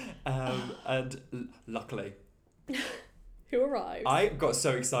fine. And luckily, Who arrives? I got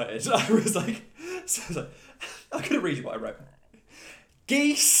so excited. I was like, I'm going to read you what I wrote.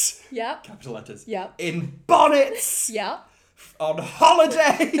 Geese, Yep. capital letters, Yep. in bonnets, Yep. on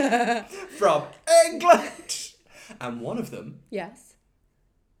holiday from England. And one of them, Yes.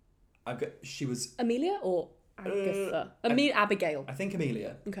 she was, Amelia or Agatha? Abigail. I think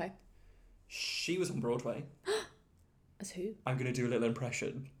Amelia. Okay. She was on Broadway. As who? I'm going to do a little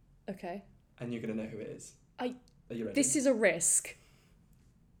impression, Okay. and you're going to know who it is. Are you ready? This is a risk.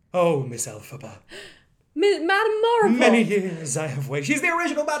 Oh, Miss Elphaba. Madame Marable. Many years I have waited. She's the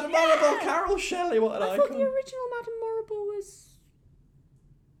original Madame Marable, Carol Shelley. What an I icon. thought the original Madame Marable was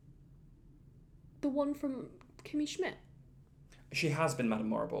the one from Kimmy Schmidt. She has been Madame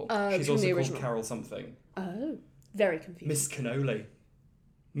Marable. Oh, She's from also the called original. Carol something. Oh, very confused. Miss Cannoli.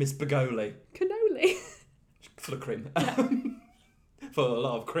 Miss Begoli. Cannoli. Full of cream. Full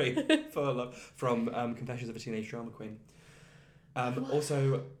of cream. Full of... From Confessions of a Teenage Drama Queen.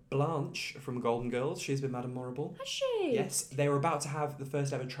 Also, Blanche from Golden Girls. She's been Madame Morrible. Has she? Yes. They were about to have the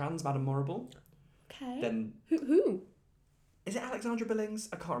first ever trans Madame Morrible. Okay. Then... Who? Is it Alexandra Billings?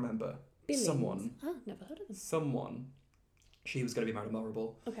 I can't remember. Billings? Someone. Oh, never heard of them. Someone. She was going to be Madame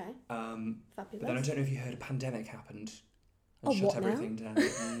Morrible. Okay. But Fabulous. then I don't know if you heard a pandemic happened. Oh, Shut what everything now?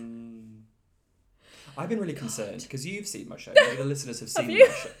 down. I've been really concerned because you've seen my show. Maybe the listeners have seen you?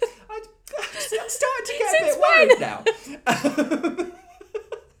 my show. I'm starting to get a bit worried now.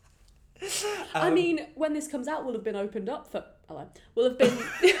 I mean, when this comes out, we'll have been opened up for... We'll have been...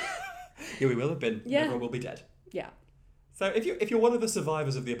 Yeah, we will have been. Yeah. Everyone will be dead. Yeah. So if you're one of the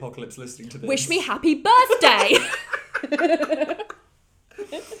survivors of the apocalypse listening to this... Wish me happy birthday!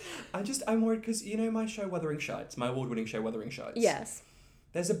 I'm worried because, you know my show Wuthering Shites, my award-winning show Wuthering Shites? Yes.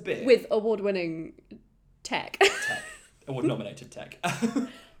 There's a bit... With award-winning tech. Tech. Award-nominated tech.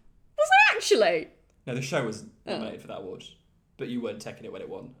 Was it actually? No, the show was nominated for that award. But you weren't teching it when it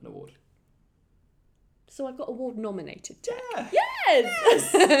won an award. So I've got award-nominated tech. Yeah.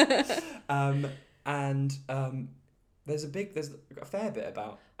 Yes! There's a fair bit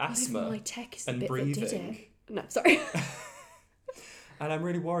about asthma my tech is the and bit breathing. that did it. No, sorry. And I'm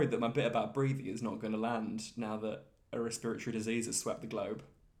really worried that my bit about breathing is not going to land now that a respiratory disease has swept the globe.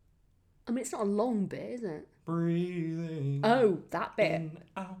 I mean, it's not a long bit, is it? Breathing. Oh, that bit. In,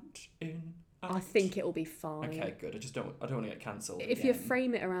 out. I think it'll be fine. Okay, good. I don't want to get cancelled. If you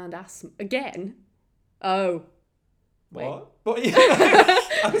frame it around asthma... Again? Oh. What? What?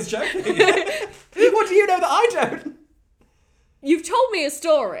 I was joking. What do you know that I don't? You've told me a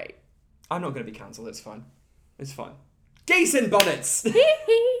story. I'm not going to be cancelled. It's fine. It's fine. Geese in bonnets.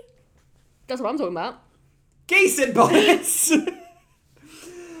 That's what I'm talking about. Geese in bonnets.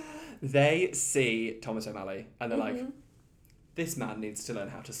 They see Thomas O'Malley and they're like, this man needs to learn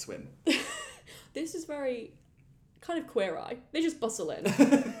how to swim. This is very kind of Queer Eye. They just bustle in.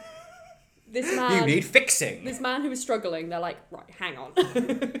 This man... You need fixing. This man who is struggling, they're like, right, hang on.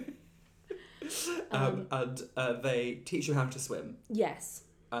 And they teach him how to swim. Yes.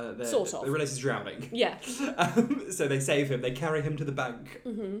 Sort of. They realise he's drowning. Yeah. So they save him. They carry him to the bank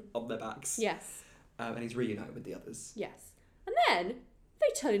on their backs. Yes. And he's reunited with the others. Yes. And then they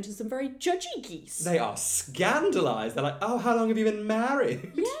turn into some very judgy geese. They are scandalised. They're like, oh, how long have you been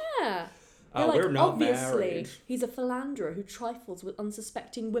married? Yeah. Oh, like, we're not obviously, married. He's a philanderer who trifles with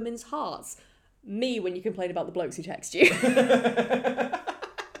unsuspecting women's hearts. Me when you complain about the blokes who text you.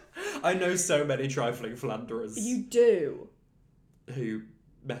 I know so many trifling philanderers. You do. Who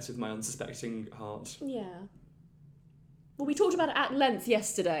mess with my unsuspecting heart. Yeah. Well, we talked about it at length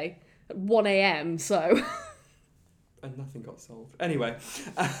yesterday at 1 a.m, so... And nothing got solved. Anyway.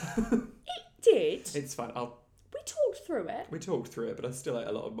 It did. It's fine. We talked through it. We talked through it, but I still ate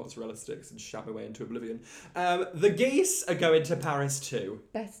a lot of mozzarella sticks and shat my way into oblivion. The geese are going to Paris too.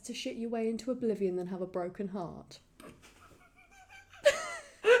 Better to shit your way into oblivion than have a broken heart.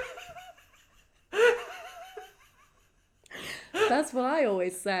 That's what I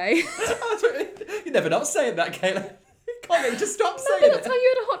always say. You're never not saying that, Kayla. Colin, just stop saying Remember it. that time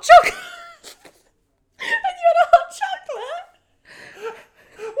you had a hot chocolate? And you had a hot chocolate?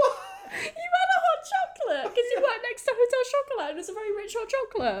 What? You had a hot chocolate because you worked next to Hotel Chocolat and it's a very rich hot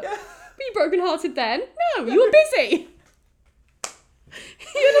chocolate. Yeah. Were you broken-hearted then? No, you were busy.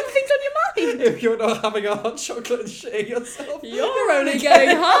 You had other things on your mind. If you're not having a hot chocolate and shitting yourself, You're only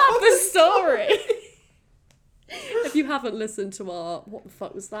getting half the story. If you haven't listened to our... What the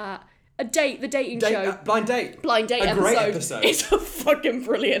fuck was that? The dating show. Blind date. Blind date A great episode. It's a fucking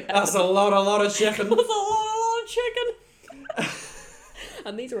brilliant episode. That's a lot of chicken. That's a lot of chicken.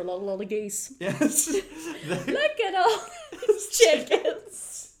 And these are a lot of geese. Yes. Look at all these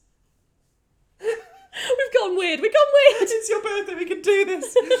chickens. We've gone weird. It's your birthday. We can do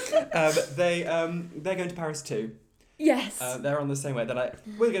this. They're going to Paris too. Yes. They're on the same way. They're like,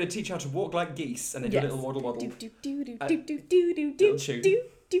 we're going to teach you how to walk like geese, and they do a little waddle waddle. Do do do do do do do do do tune. do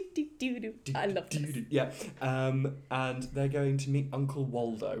do do do do. I love this. Yeah. And they're going to meet Uncle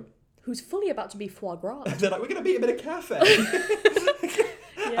Waldo. Who's fully about to be foie gras. They're like, we're going to meet him in a cafe.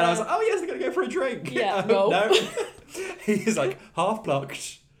 And I was like, oh yes, they're going to go for a drink. Yeah. No. He's like half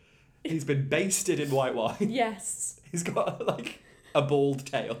plucked. He's been basted in white wine. Yes. He's got like a bald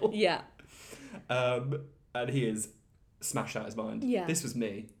tail. Yeah. And he is smashed out his mind. Yeah. This was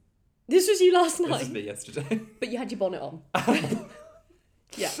me. This was you last This night. is me yesterday. But you had your bonnet on.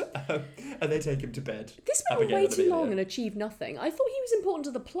 Yeah. And they take him to bed. This went on Abigail way and too Amelia. long and achieved nothing. I thought he was important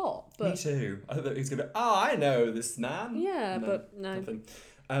to the plot, Me but too. I thought he was going to be, oh, I know this man. yeah, No, but no. Nothing.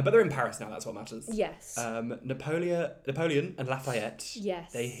 But they're in Paris now, that's what matters. Yes. Napoleon and Lafayette.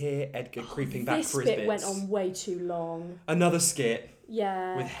 Yes. They hear Edgar creeping back for his This bit bits. went on way too long. Another skit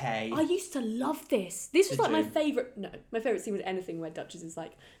Yeah. with hay. I used to love this. This was Did like my you? favourite... No, my favourite scene was anything where Duchess is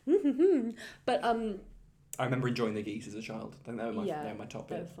like... But, I remember enjoying the geese as a child. I think they were my top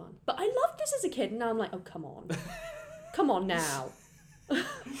they were bit. fun. But I loved this as a kid, and now I'm like, oh, come on. Come on now.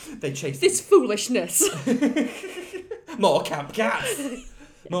 They chase This foolishness. more camp cats.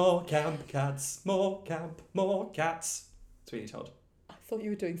 More camp cats. More cats. Sweeney Todd. I thought you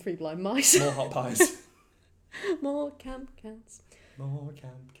were doing Three Blind Mice. More hot pies. More camp cats. More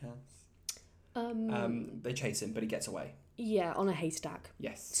camp cats. They chase him, but he gets away. Yeah, on a haystack.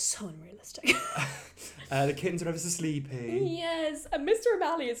 Yes. So unrealistic. The kittens are ever so sleepy. Yes, and Mr.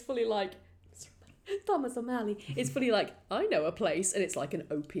 O'Malley is fully like... Thomas O'Malley is fully like, I know a place, and it's like an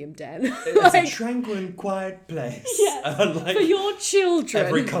opium den. It's a tranquil and quiet place. Yes, like, for your children.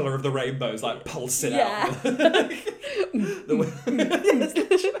 every colour of the rainbow is like pulsing Yeah. out. Yes,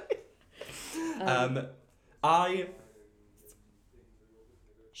 literally. I...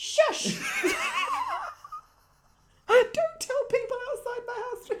 Shush! Don't tell people outside my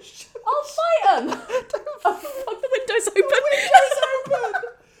house to shut. I'll fight them! Oh, fuck, the window's open! The window's open!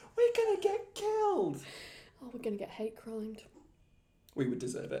 We're gonna get killed. Oh, we're gonna get hate crimed. We would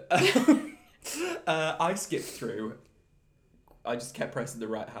deserve it. I skipped through. I just kept pressing the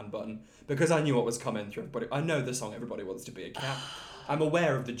right hand button because I knew what was coming through everybody. I know the song Everybody Wants to Be a Cat. I'm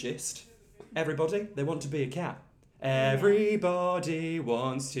aware of the gist. Everybody, they want to be a cat. Everybody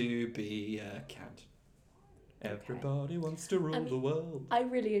wants to be a cat. Everybody wants to rule the world. I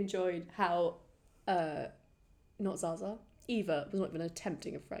really enjoyed how, not Zaza, Eva was not even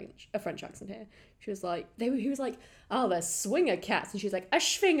attempting a French accent here. She was like, he was like, oh, they're swinger cats, and she's like, a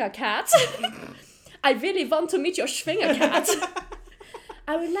schwinger cat. I really want to meet your schwinger cat.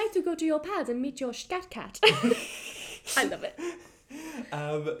 I would like to go to your pad and meet your scat cat. I love it.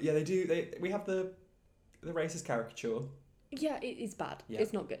 Yeah, they do. We have the racist caricature. Yeah, it is bad. Yeah.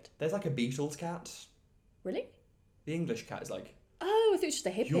 It's not good. There's like a Beatles cat. Really? The English cat is like, Oh, I thought it was just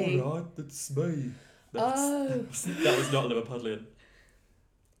a hippie. you're right, that's me. Oh. That was not Liverpudlian.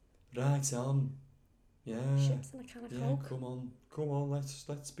 Right on. Yeah. Ships in a can of Yeah, Coke. come on,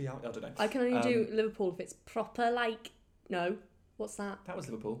 let's be out. I don't know. I can only do Liverpool if it's proper, like... No. What's that? That was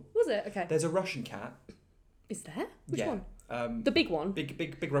Liverpool. Was it? Okay. There's a Russian cat. Is there? Which Yeah. one? The big one?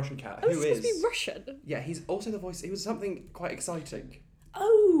 Big Russian cat. Oh, who it's supposed is? to be Russian. Yeah, he's also the voice. He was something quite exciting.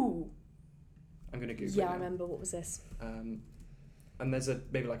 Oh! I'm gonna Google. Yeah, it I now. remember. What was this? And there's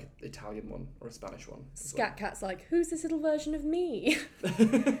maybe like an Italian one or a Spanish one. Scat Cat's like, who's this little version of me?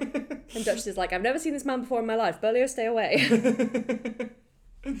 And Duchess is like, I've never seen this man before in my life. Berlioz, stay away.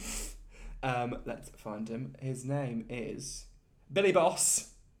 Let's find him. His name is Billy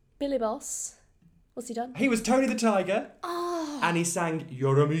Boss. Billy Boss. What's he done? He was Tony the Tiger. Oh. And he sang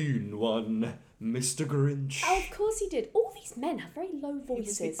You're a Mean One, Mr. Grinch. Oh, of course he did. All these men have very low He was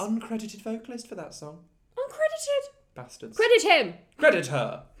voices. the uncredited vocalist for that song. Uncredited. Bastards. Credit him. Credit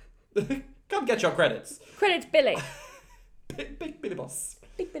her. Come get your credits. Credit Billy. Big Billy Boss.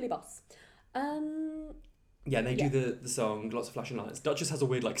 Big Billy Boss. Yeah, and they do the song, lots of flashing lights. Duchess has a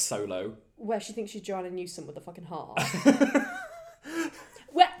weird, like, solo. Where she thinks she's Joanna Newsom with a fucking heart.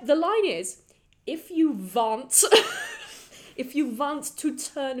 Where the line is, if you want to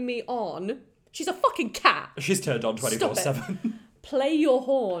turn me on, she's a fucking cat. She's turned on 24/7. Play your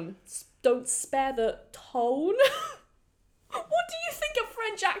horn. Don't spare the tone. What do you think a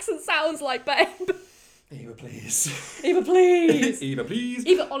French accent sounds like, babe? Eva, please. Eva, please. Eva, please.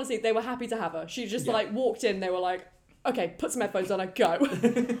 Eva, honestly, they were happy to have her. She just like walked in. They were like, okay, put some headphones on and go.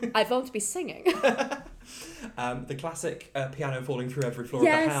 I want to be singing. The classic piano falling through every floor of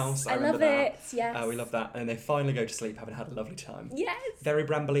the house. I remember love that. it. Yes. We love that. And they finally go to sleep having had a lovely time. Yes. Very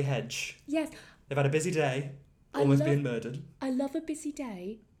brambly hedge. Yes. They've had a busy day. Almost being murdered. I love a busy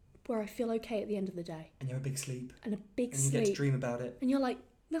day where I feel okay at the end of the day. And you have a big sleep. And a big And sleep. you get to dream about it. And you're like,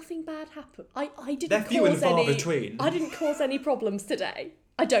 nothing bad happened. I didn't They're cause few and far any... between. I didn't cause any problems today.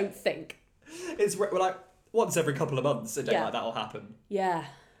 I don't think. We're like, once every couple of months, a day Yeah. like that will happen. Yeah.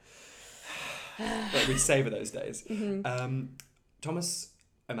 But we savour those days. Mm-hmm. Thomas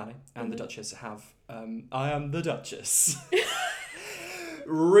O'Malley and the Duchess have I Am the Duchess.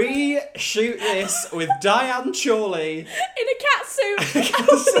 Reshoot this with Diane Chorley. In a cat suit.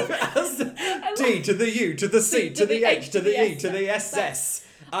 As D to the U to the C to the H to the E to the SS.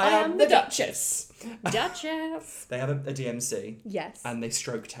 I am the Duchess. Duchess. They have a DMC. Yes. And they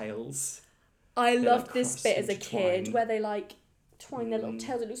stroke tails. I They're, loved like, this bit as a kid cross-intertwined. where they like twine their little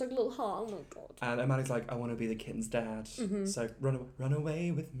tails. It looks like a little heart. Oh my god. And O'Malley's like, I want to be the kitten's dad. So run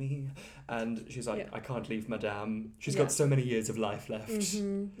away with me. And she's like, I can't leave Madame. She's got so many years of life left.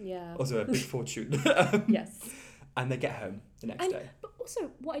 Yeah. Also a big fortune. Yes. And they get home the next day. But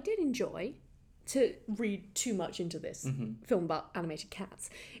also, what I did enjoy, to read too much into this film about animated cats,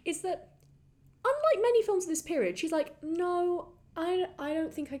 is that unlike many films of this period, she's like, no, I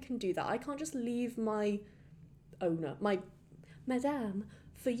don't think I can do that. I can't just leave my owner, my Madame,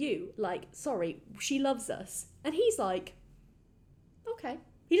 for you. Like, sorry, she loves us. And he's like, okay.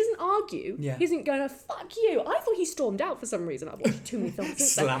 He doesn't argue. Yeah. He isn't going to, fuck you. I thought he stormed out for some reason. I've watched too many films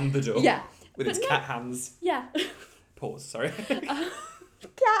since then. Slammed the door. Yeah. With his cat hands. Yeah. Pause, sorry.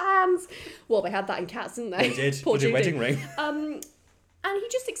 Cat hands. Well, they had that in Cats, didn't they? They did. Poor With the Judy. wedding ring. And he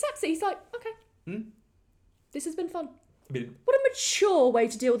just accepts it. He's like, okay. This has been fun. I mean, What a mature way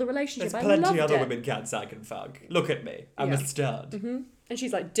to deal with a relationship. there's I loved plenty other it. women cats I can fuck. Look at me. I'm a stud. And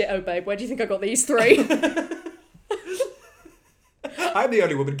she's like, ditto, babe. Where do you think I got these three? I'm the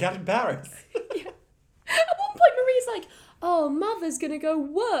only woman cat in Paris. At one point, Marie's like, oh, Mother's going to go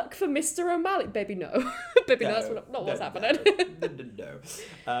work for Mr. O'Malley. Baby, no. Baby, no, that's not what's happening.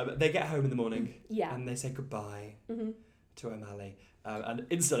 No. They get home in the morning. Yeah. And they say goodbye to O'Malley. And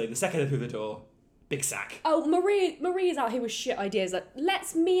instantly, the second they're through the door, big sack. Oh, Marie's out here with shit ideas. Like,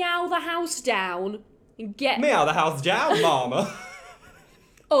 let's meow the house down and get... Meow the house down, mama.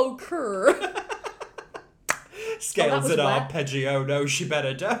 Oh, cur. Scales was and wet. arpeggio. No, she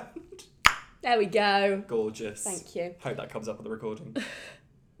better don't. There we go. Gorgeous. Thank you. Hope that comes up on the recording.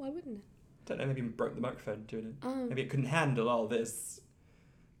 Why wouldn't it? Don't know, maybe you broke the microphone doing it. Oh. Maybe it couldn't handle all this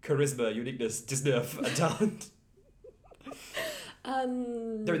charisma, uniqueness, disnerf, and talent.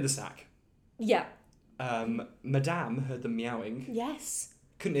 They're in the sack. Yeah. Madame heard them meowing. Yes.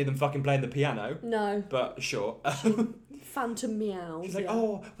 Couldn't hear them fucking playing the piano, No. but sure. Phantom meows. She's like, yeah.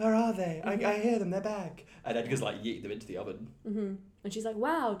 oh, where are they? I hear them, they're back. And Edgar's like, yeet them into the oven. And she's like,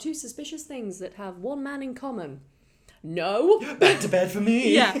 wow, two suspicious things that have one man in common. No. Back to bed for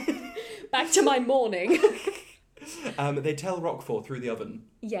me. Yeah. Back to my morning. They tell Roquefort through the oven.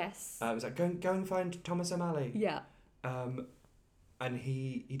 Yes. It's like, go and find Thomas O'Malley. Yeah. And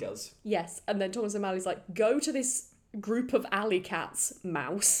he does. Yes. And then Thomas O'Malley's like, go to this group of alley cats,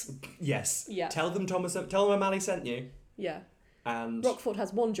 mouse. Yes. Yeah. Tell them O'Malley sent you. Yeah. And Roquefort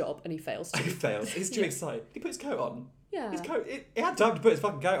has one job and he fails to. he fails. He's too excited. He put his coat on. Yeah. His coat. He had time to put his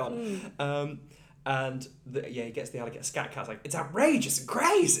fucking coat on. And he gets the alligator scat cat's like, it's outrageous and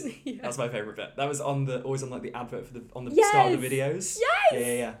crazy. Yeah. That's my favourite bit. That was always on like the advert for the Yes! start of the videos. Yes!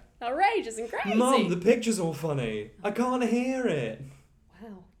 Yeah. Outrageous and crazy. Mum, the picture's all funny. I can't hear it.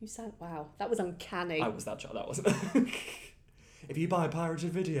 Wow. That was uncanny. I was that child. That wasn't. If you buy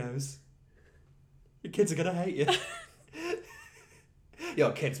pirated videos, your kids are gonna hate you.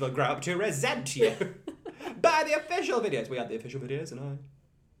 Your kids will grow up to resent you. Buy the official videos. We had the official videos, and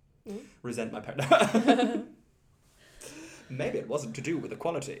I resent my parents. Maybe it wasn't to do with the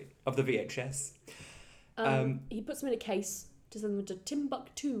quality of the VHS. He puts them in a case to send them to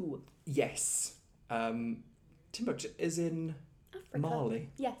Timbuktu. Yes. Timbuktu is in Africa. Mali.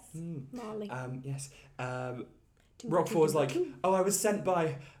 Yes, Mali. Yes. Roquefort's like, oh, I was sent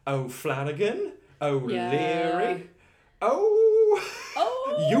by O'Flanagan, O'Leary,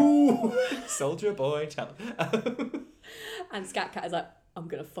 you, soldier boy, tell him. And Scat Cat is like, I'm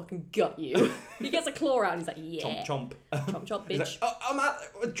gonna fucking gut you. He gets a claw out and he's like, yeah. Chomp. Chomp, chomp, He's bitch.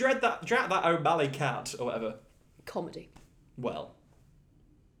 like, dread that O'Malley cat, or whatever. Comedy. Well,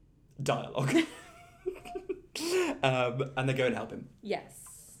 dialogue. And they go and help him. Yes.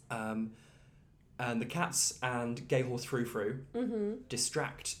 And the cats and Gay Horse Frou Frou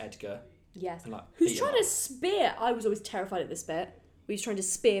distract Edgar. Yes. And, like, Who's beat him trying up. to spear? I was always terrified at this bit. He's trying to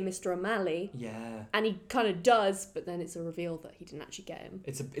spear Mr. O'Malley. Yeah. And he kind of does, but then it's a reveal that he didn't actually get him.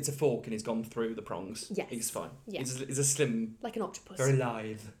 It's a fork and he's gone through the prongs. Yes. He's fine. Yes. He's a slim, Like an octopus. very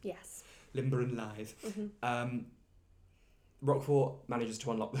lithe, Yes. limber and lithe. Roquefort manages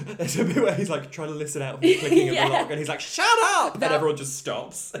to unlock. There's a bit where he's like trying to listen out the clicking of the lock, and he's like, "Shut up!" And everyone just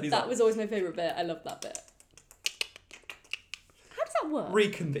stops. And he's That like, was always my favourite bit. I love that bit. How does that work?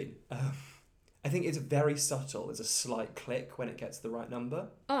 reconvene. I think it's very subtle. There's a slight click when it gets the right number.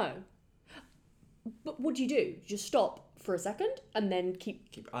 Oh. But what do? You just stop for a second and then keep...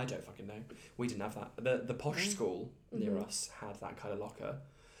 I don't fucking know. We didn't have that. The posh school near us had that kind of locker.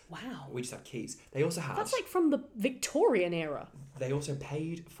 Wow. We just had keys. They also had... That's like from the Victorian era. They also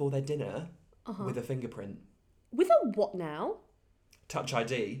paid for their dinner with a fingerprint. With a what now? Touch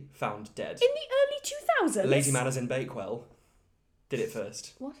ID found dead. In the early 2000s? Lazy Manners in Bakewell did it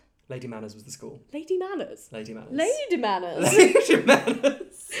first. What? Lady Manners was the school. Lady Manners. Lady Manners. Lady Manners. Lady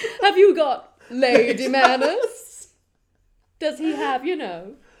Manners. Have you got Lady Manners? Does he have,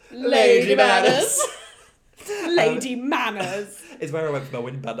 Lady Manners? Lady Manners. Is where I went for my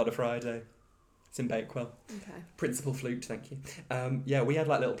wind band on a Friday. It's in Bakewell. Okay. Principal flute, thank you. Yeah, we had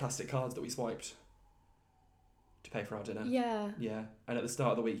like little plastic cards that we swiped to pay for our dinner. Yeah. Yeah, and at the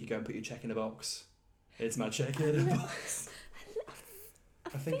start of the week you go and put your check in a box. It's my check in a box.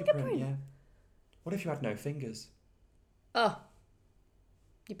 A fingerprint? Yeah. What if you had no fingers? Oh.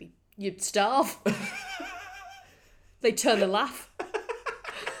 You'd starve. They turn the laugh.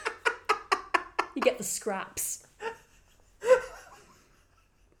 You get the scraps.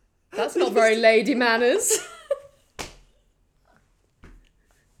 That's not very Lady Manners.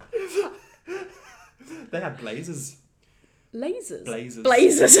 They had blazers. Lasers?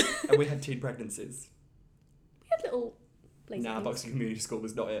 Blazers. And we had teen pregnancies. We had little blazer Nah, things. Buxton Community School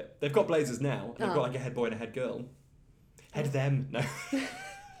was not it. They've got blazers now. They've got like a head boy and a head girl. Head them. No.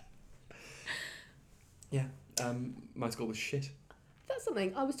 Yeah. My school was shit. That's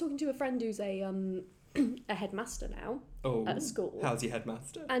something. I was talking to a friend who's a headmaster now at a school. How's your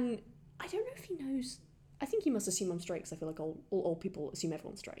headmaster? And I don't know if he knows. I think he must assume I'm straight because I feel like all old people assume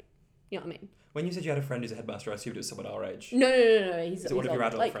everyone's straight. You know what I mean? When you said you had a friend who's a headmaster, I assumed it was someone our age. No. He's Is it one of your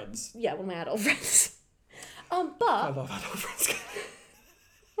old, adult friends? Yeah, one of my adult friends. I But love adult friends.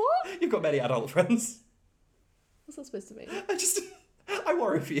 what? You've got many adult friends. What's that supposed to mean? I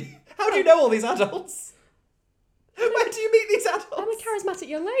worry for you. How do you know all these adults? Where do you meet these adults? I'm a charismatic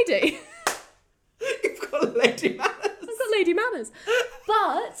young lady. You've got Lady Manners. I've got Lady Manners.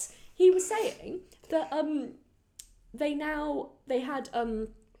 But he was saying that they had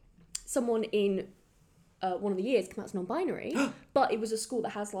someone in one of the years come out as non-binary, but it was a school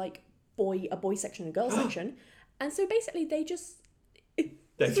that has like a boy section and a girl section, and so basically they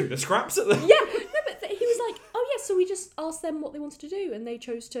threw the scraps at them. Yeah, no, but he was like, oh yeah, so we just asked them what they wanted to do, and they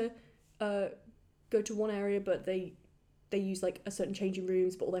chose to go to one area, but they use like a certain changing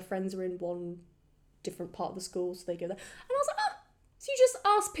rooms, but all their friends are in one different part of the school, so they go there. And I was like, oh, so you just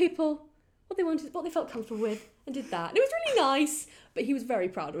asked people what they wanted, what they felt comfortable with, and did that. And it was really nice, but he was very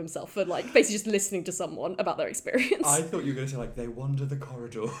proud of himself for like basically just listening to someone about their experience. I thought you were going to say like they wander the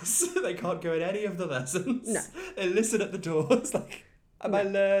corridors. They can't go in any of the lessons. No. They listen at the doors like, am I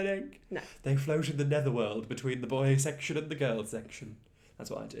learning? No. They float in the netherworld between the boy section and the girl section. That's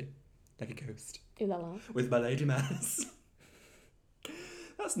what I do. Like a ghost. Ooh la la. With my Lady Manners.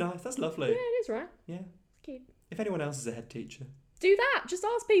 That's nice. That's lovely. Yeah, it is, right? Yeah. It's cute. If anyone else is a head teacher. Do that. Just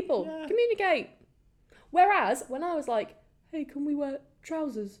ask people. Yeah. Communicate. Whereas, when I was like, hey, can we wear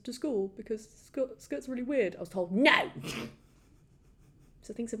trousers to school because skirts are really weird, I was told, no!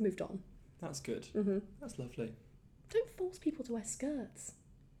 So things have moved on. That's good. Mm-hmm. That's lovely. Don't force people to wear skirts.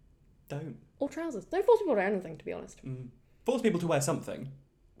 Don't. Or trousers. Don't force people to wear anything, to be honest. Mm. Force people to wear something.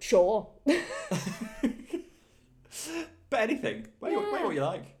 Sure. But anything. Wear what you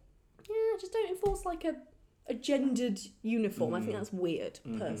like. Yeah, just don't enforce like a gendered uniform. I think that's weird,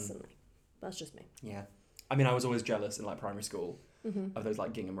 personally. That's just me. Yeah. I mean, I was always jealous in like primary school of those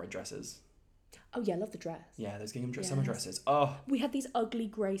like gingham red dresses. Oh yeah, I love the dress. Yeah, those gingham summer dresses. Oh. We had these ugly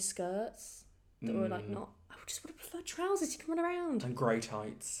grey skirts that were like not... I just would have preferred trousers. You can run around. And grey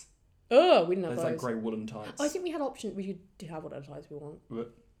tights. Oh, we didn't have Those those. like grey woolen tights. Oh, I think we had options. We did have whatever tights we want.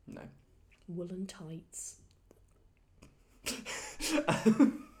 No. Woolen tights.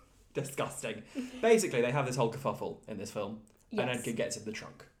 Disgusting. Basically, they have this whole kerfuffle in this film. Yes. And Edgar gets in the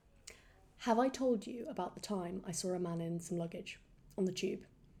trunk. Have I told you about the time I saw a man in some luggage on the tube?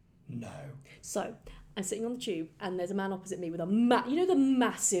 No. So, I'm sitting on the tube and there's a man opposite me with the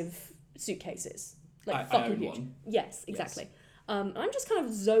massive suitcases? Like fucking huge. one. Yes, exactly. Yes. I'm just kind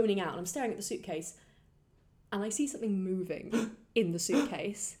of zoning out and I'm staring at the suitcase and I see something moving in the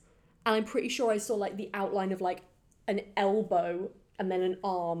suitcase. And I'm pretty sure I saw like the outline of like an elbow and then an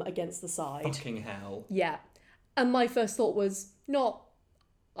arm against the side. Fucking hell. Yeah. And my first thought was not,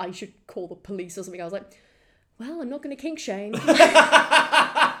 I should call the police or something. I was like, well, I'm not going to kink shame. Because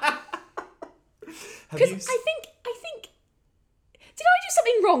I think, did I do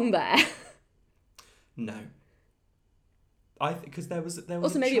something wrong there? No. Because there was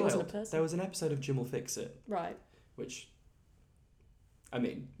also, maybe it wasn't a person. There was an episode of Jim Will Fix It. Right. Which, I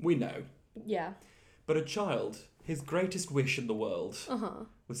mean, we know. Yeah. But a child, his greatest wish in the world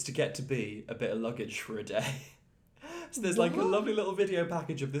was to get to be a bit of luggage for a day. So there's like a lovely little video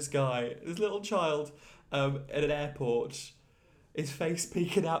package of this guy, this little child, at an airport, his face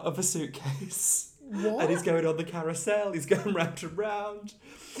peeking out of a suitcase. What? And he's going on the carousel, he's going round and round.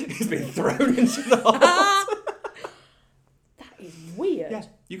 He's been thrown into the hole. That is weird.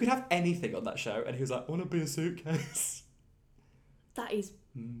 You could have anything on that show. And he was like, I want to be a suitcase. That is...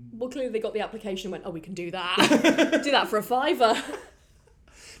 Well, clearly they got the application and went, oh, we can do that. Do that for a £5.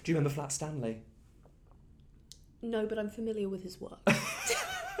 Do you remember Flat Stanley? No, but I'm familiar with his work.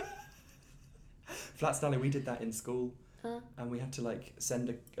 Flat Stanley, we did that in school. Huh? And we had to, like,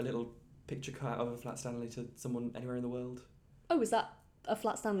 send a little picture cut of a Flat Stanley to someone anywhere in the world. Oh, is that a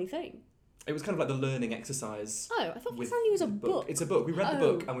Flat Stanley thing? It was kind of like the learning exercise. Oh, I thought Flat Stanley was a book. It's a book. We read the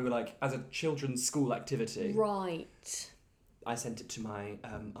book and we were like, as a children's school activity. Right. I sent it to my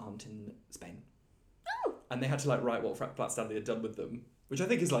aunt in Spain. Oh. And they had to like write what Flat Stanley had done with them, which I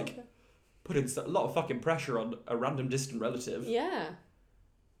think is like putting a lot of fucking pressure on a random distant relative. Yeah.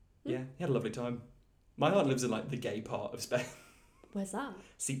 Yeah, he had a lovely time. My aunt lives in like the gay part of Spain. Where's that?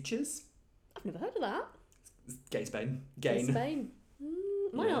 Sitges? I've never heard of that. Gay Spain. In Spain.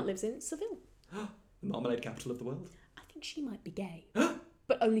 My aunt lives in Seville. The marmalade capital of the world. I think she might be gay.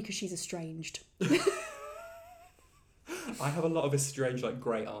 But only because she's estranged. I have a lot of estranged, like,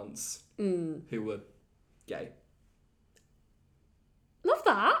 great aunts who were gay. Love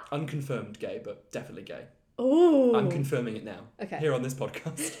that. Unconfirmed gay, but definitely gay. Oh. I'm confirming it now. Okay. Here on this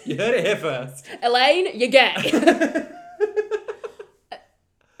podcast. You heard it here first. Elaine, you're gay.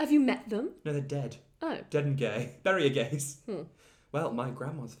 Have you met them? No, they're dead. Oh. Dead and gay. Bury your gays. Well, my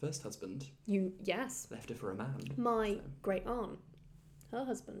grandma's first husband Yes. left her for a man. My great aunt, her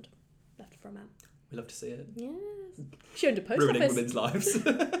husband, left for a man. We love to see it. Yes. She owned a post Ruining office. women's lives.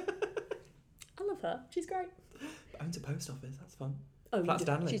 I love her. She's great. Owns a post office. That's fun. Oh, Flat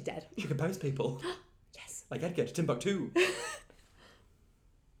Stanley. She's dead. She can post people. Yes. Like Edgar to Timbuktu.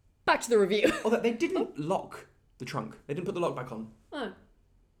 Back to the review. Although they didn't lock the trunk. They didn't put the lock back on. Oh.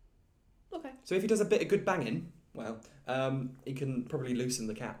 Okay. So if he does a bit of good banging, well, he can probably loosen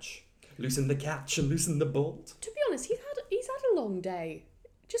the catch. Loosen the catch and loosen the bolt. To be honest, he's had a long day.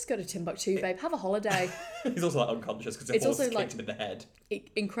 Just go to Timbuktu, babe. Have a holiday. He's also like unconscious because It's the horse also, kicked like, him in the head.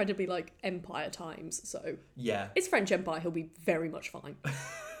 Incredibly like Empire times. So Yeah. it's French Empire. He'll be very much fine.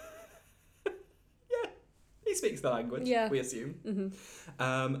 Yeah. He speaks the language. Yeah. We assume.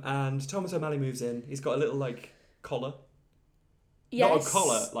 And Thomas O'Malley moves in. He's got a little like collar. Yes. Not a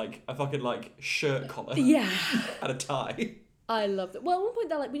collar, like a fucking like shirt collar. Yeah. And a tie. I love that. Well, at one point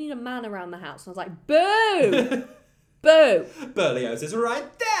they're like, we need a man around the house. And I was like, boo! Boo! Berlioz is right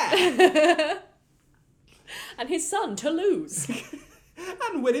there. And his son, Toulouse.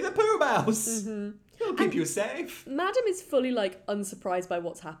 And Winnie the Pooh Mouse. He'll keep you safe. Madam is fully like unsurprised by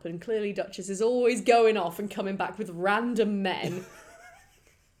what's happened. Clearly Duchess is always going off and coming back with random men.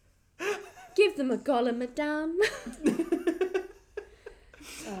 Give them a collar, madame.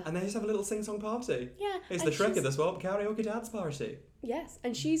 And they just have a little sing-song party. Yeah. It's and the Shrek she's- of the Swamp karaoke dance party. Yes,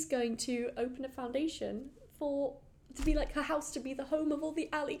 and she's going to open a foundation to be like her house to be the home of all the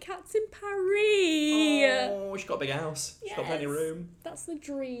alley cats in Paris. Oh, she's got a big house. She's got plenty of Yes. room. That's the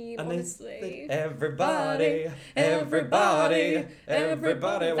dream, And honestly. everybody. That's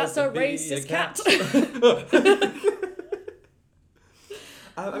wants a to be racist cat.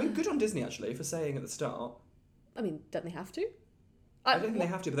 I mean, good on Disney actually for saying at the start. I mean, don't they have to? I don't think they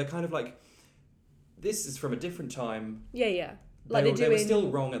have to, but they're kind of like, this is from a different time. Yeah, yeah. Like they they do were in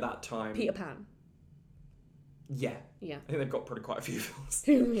still wrong at that time. Peter Pan. Yeah. Yeah. I think they've got probably quite a few films.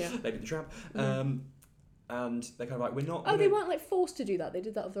 Yeah. Lady the Tramp. And they're kind of like, we're not... Oh, they weren't like forced to do that. They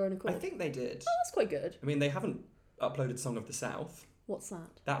did that of their own accord. I think they did. Oh, that's quite good. I mean, they haven't uploaded Song of the South. What's that?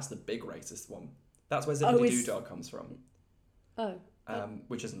 That's the big racist one. That's where Oh, Zippity it's- Doo Dah comes from. Oh.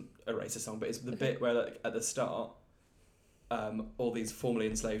 Which isn't a racist song, but it's the bit where, like, at the start, all these formerly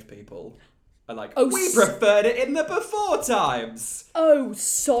enslaved people are like, Oh, we preferred it in the before times. Oh,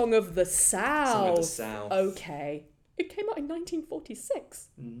 Song of the South. Song of the South. Okay. It came out in 1946.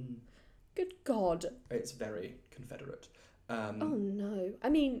 Good God. It's very Confederate. Oh no. I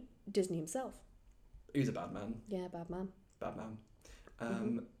mean, Disney himself. He was a bad man. Yeah, bad man. Bad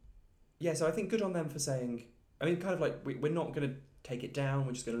man. Yeah, so I think good on them for saying, I mean, kind of like, we're not going to take it down,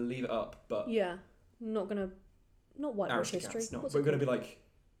 we're just going to leave it up, but... Yeah. Not whitewash history. Aristocrats, no. What's We're it going to called? be like...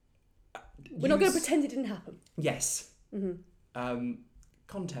 We're not going to pretend it didn't happen. Yes.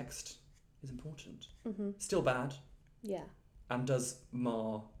 Context is important. Still bad, Yeah. and does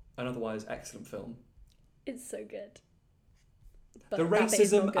mar an otherwise excellent film. It's so good. But The that bit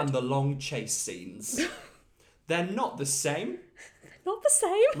is not racism good. and the long chase scenes. They're not the same. Not the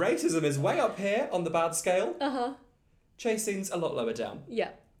same. Racism is way up here on the bad scale. Uh-huh. Chase scenes a lot lower down. Yeah.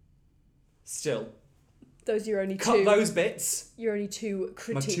 Still. Those are your only Cut two. those bits. Your only two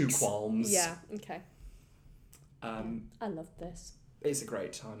critiques. My two qualms. Yeah, okay. I I love this. It's a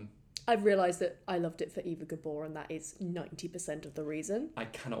great time. I've realised that I loved it for Eva Gabor, and that is 90% of the reason. I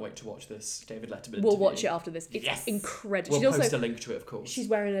cannot wait to watch this David Letterman We'll interview. watch it after this. It's Yes. incredible. We'll She's post also, a link to it, of course. she's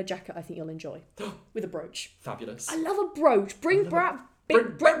wearing a jacket I think you'll enjoy. With a brooch. Fabulous. I love a brooch. Bring Bang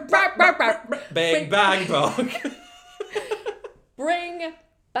bong. Bring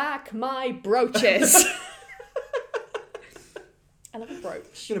back my brooches. I love a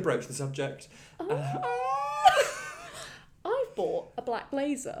brooch. Gonna broach the subject. I've bought a black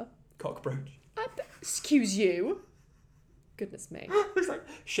blazer. Cock brooch. Excuse you. Goodness me. It's like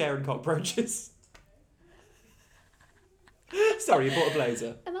sharing cock brooches. Sorry, you bought a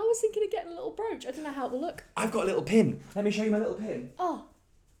blazer. And I was thinking of getting a little brooch. I don't know how it will look. I've got a little pin. Let me show you my little pin. Oh.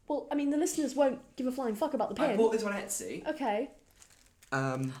 Well, I mean, the listeners won't give a flying fuck about the pin. I bought this on Etsy. Okay.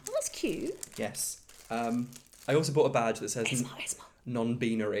 Oh, that's cute. Yes. I also bought a badge that says Isma.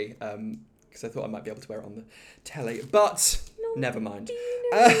 non-binary, because I thought I might be able to wear it on the telly, but never mind.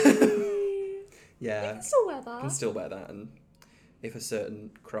 Yeah. You can still wear I can that. still wear that, and if a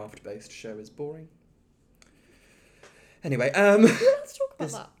certain craft-based show is boring. Anyway, Let's talk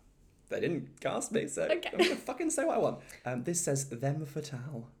about that. they didn't cast me, so Okay. I'm gonna fucking say what I want. This says them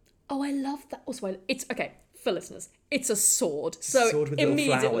fatale. Oh, I love that. Also, it's okay for listeners. It's a sword, so sword with little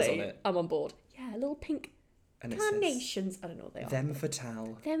flowers immediately on it. I'm on board. Yeah, little pink And it says carnations. I don't know what they are. them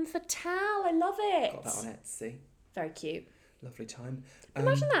fatale. Them fatale. I love it. Got that on Etsy. Very cute. Lovely time.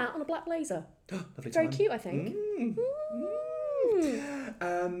 Imagine that on a black blazer. Lovely Very time. cute, I think.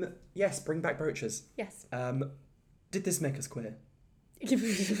 Yes, bring back brooches. Yes. Did this make us queer?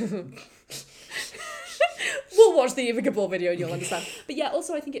 We'll watch the Eva Gabor video and you'll understand. But yeah,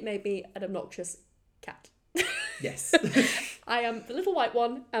 also I think it made me an obnoxious cat. Yes. I am the little white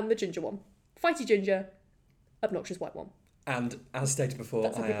one and the ginger one. Fighty ginger, obnoxious white one. And as stated before,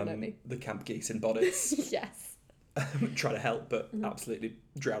 That's how I people know am me. the camp geese in bonnets. Yes. Trying to help, but absolutely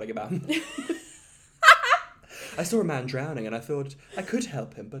drowning a man. I saw a man drowning and I thought I could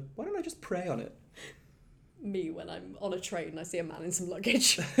help him, but why don't I just prey on it? Me when I'm on a train and I see a man in some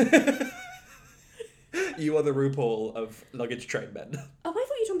luggage. You are the RuPaul of luggage train men. Oh, I thought you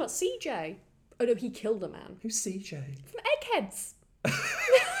were talking about CJ. Oh no, he killed a man. Who's CJ? From Eggheads. I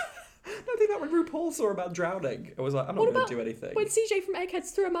think that when RuPaul saw a man drowning, I was like, I'm not What going about to do anything. when CJ from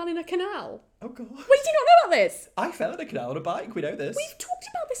Eggheads threw a man in a canal? Oh god. Wait, do you not know about this? I fell in a canal on a bike, we know this. We've talked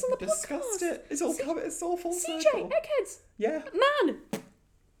about this on the discussed podcast. it. It's all full CJ, circle. Eggheads, Yeah. man,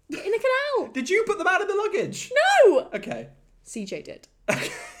 in a canal. Did you put the man in the luggage? No! Okay. CJ did.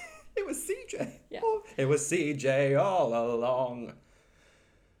 It was CJ. Yeah. Oh, it was CJ all along.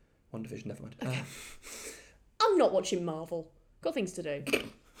 One Division, never mind. Okay. I'm not watching Marvel. Got things to do.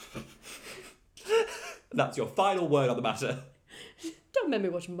 That's your final word on the matter. Don't make me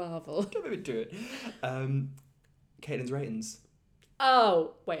watch Marvel. Don't make me do it. Caitlin's ratings.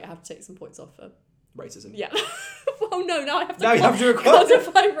 Oh, wait, I have to take some points off her. Racism. Yeah. Oh no, now I have to Now you have to record.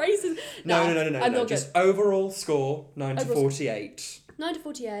 quantify racism. No. I'm not Just good. overall score, 9 to Overall 48. 9 to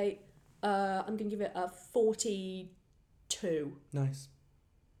 48. I'm going to give it a 42. Nice.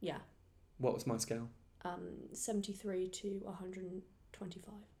 Yeah. What was my scale? 73 to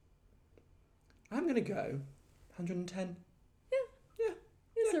 125. I'm going to go 110.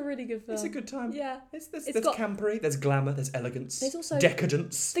 It's a really good film. It's a good time. Yeah. There's got- campery, there's glamour, there's elegance. There's also-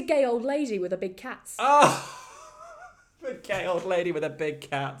 decadence. The gay old lady with a big cat. Oh! The gay old lady with a big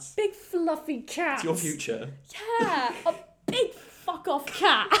cat. Big fluffy cat. It's your future. Yeah. A big fuck off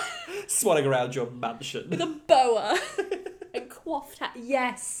cat. Swanning around your mansion. With a boa. And coiffed hat.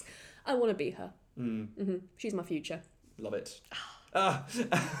 Yes. I want to be her. Mm-hmm. She's my future. Love it. Ah,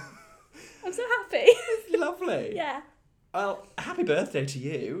 I'm so happy. lovely. Yeah. Well, happy birthday to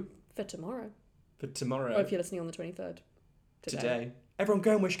you For tomorrow. for tomorrow. Or if you're listening on the 23rd. Today. Everyone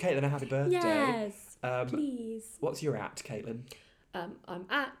go and wish Caitlin a happy birthday. Yes. Um, Please. What's your at, Caitlin? I'm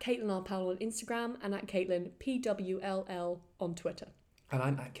at Caitlin R. Powell on Instagram and at Caitlin PWLL on Twitter. And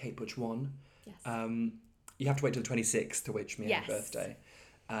I'm at Kate Butch 1. Yes. You have to wait till the 26th to wish me Yes. happy birthday.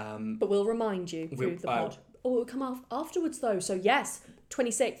 But we'll remind you through the pod. Oh, it'll come afterwards though. So yes,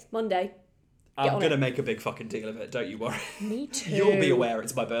 26th, Monday. I'm going to make a big fucking deal of it, don't you worry. Me too. You'll be aware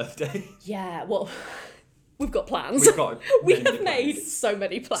it's my birthday. Yeah, well, we've got plans. We've got we many have made plans. so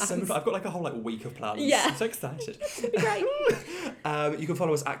many plans. I've got like a whole week of plans. Yeah. I'm so excited. It'd be great. You can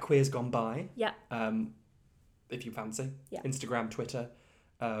follow us at Queers Gone By. Yeah. If you fancy. Yeah. Instagram, Twitter.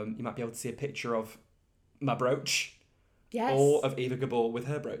 You might be able to see a picture of my brooch. Yes. Or of Eva Gabor with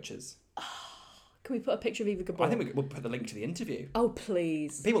her brooches. Can we put a picture of Eva Gabor? I think we'll put the link to the interview. Oh,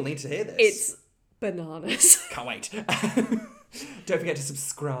 please. People need to hear this. It's bananas. Can't wait. Don't forget to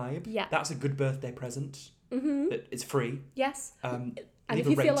subscribe. Yeah. That's a good birthday present. Mm-hmm. It's free. Yes. And And Leave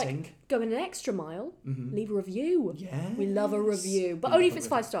if you a feel rating. like going an extra mile, leave a review. Yes. We love a review. But We only love if a it's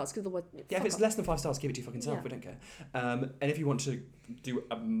review. 5 stars, because otherwise... Yeah, if it's less than 5 stars, give it to your fucking self. Yeah. We don't care. And if you want to do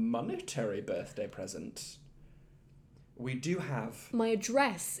a monetary birthday present, we do have... My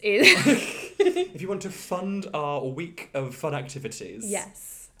address is... If you want to fund our week of fun activities...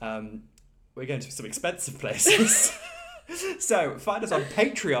 Yes. We're going to some expensive places. So, find us on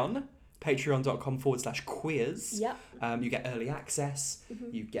Patreon. Patreon.com/queers. Yep. You get early access.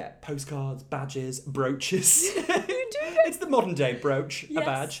 You get postcards, badges, brooches. You do. It's the modern day brooch, Yes. a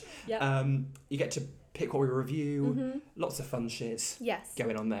badge. Yep. You get to pick what we review. Lots of fun shit Yes.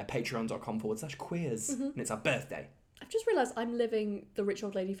 going on there. Patreon.com/queers. And it's our birthday. I've just realised I'm living the rich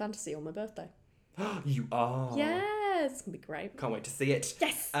old lady fantasy on my birthday. You are. Yeah, it's going to be great. Can't wait to see it.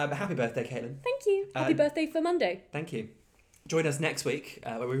 Yes. Happy birthday, Caitlin. Thank you. Happy birthday for Monday. Thank you. Join us next week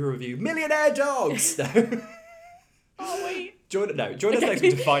where we review Millionaire Dogs. Oh, wait. Join us next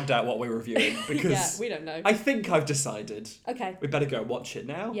week to find out what we're reviewing, because Yeah, we don't know. I think I've decided Okay. we better go and watch it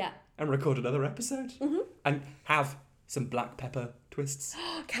now. Yeah. And record another episode. And have some black pepper twists.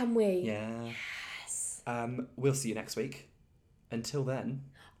 Can we? Yeah. Yes. We'll see you next week. Until then,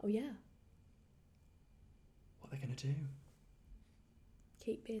 Oh, yeah. what are they going to do?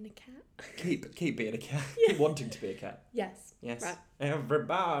 Keep being a cat. Keep being a cat. Keep wanting to be a cat. Yes. Yes. Right.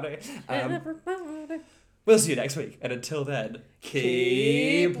 Everybody. Everybody. We'll see you next week. And until then, Keep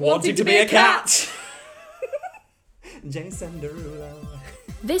keep wanting to be a cat. Jason Derulo.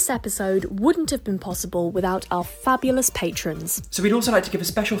 This episode wouldn't have been possible without our fabulous patrons. So we'd also like to give a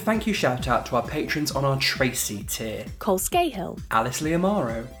special thank you shout out to our patrons on our Tracy tier. Cole Scahill, Alice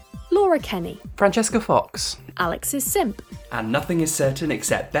Liamaro, Laura Kenny, Francesca Fox, Alex's Simp. and Nothing is Certain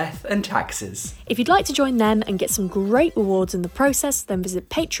Except Beth and Taxes. If you'd like to join them and get some great rewards in the process, then visit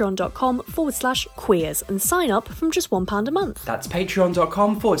patreon.com/queers and sign up from just £1 a month. That's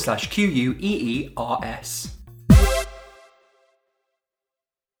patreon.com/QUEERS.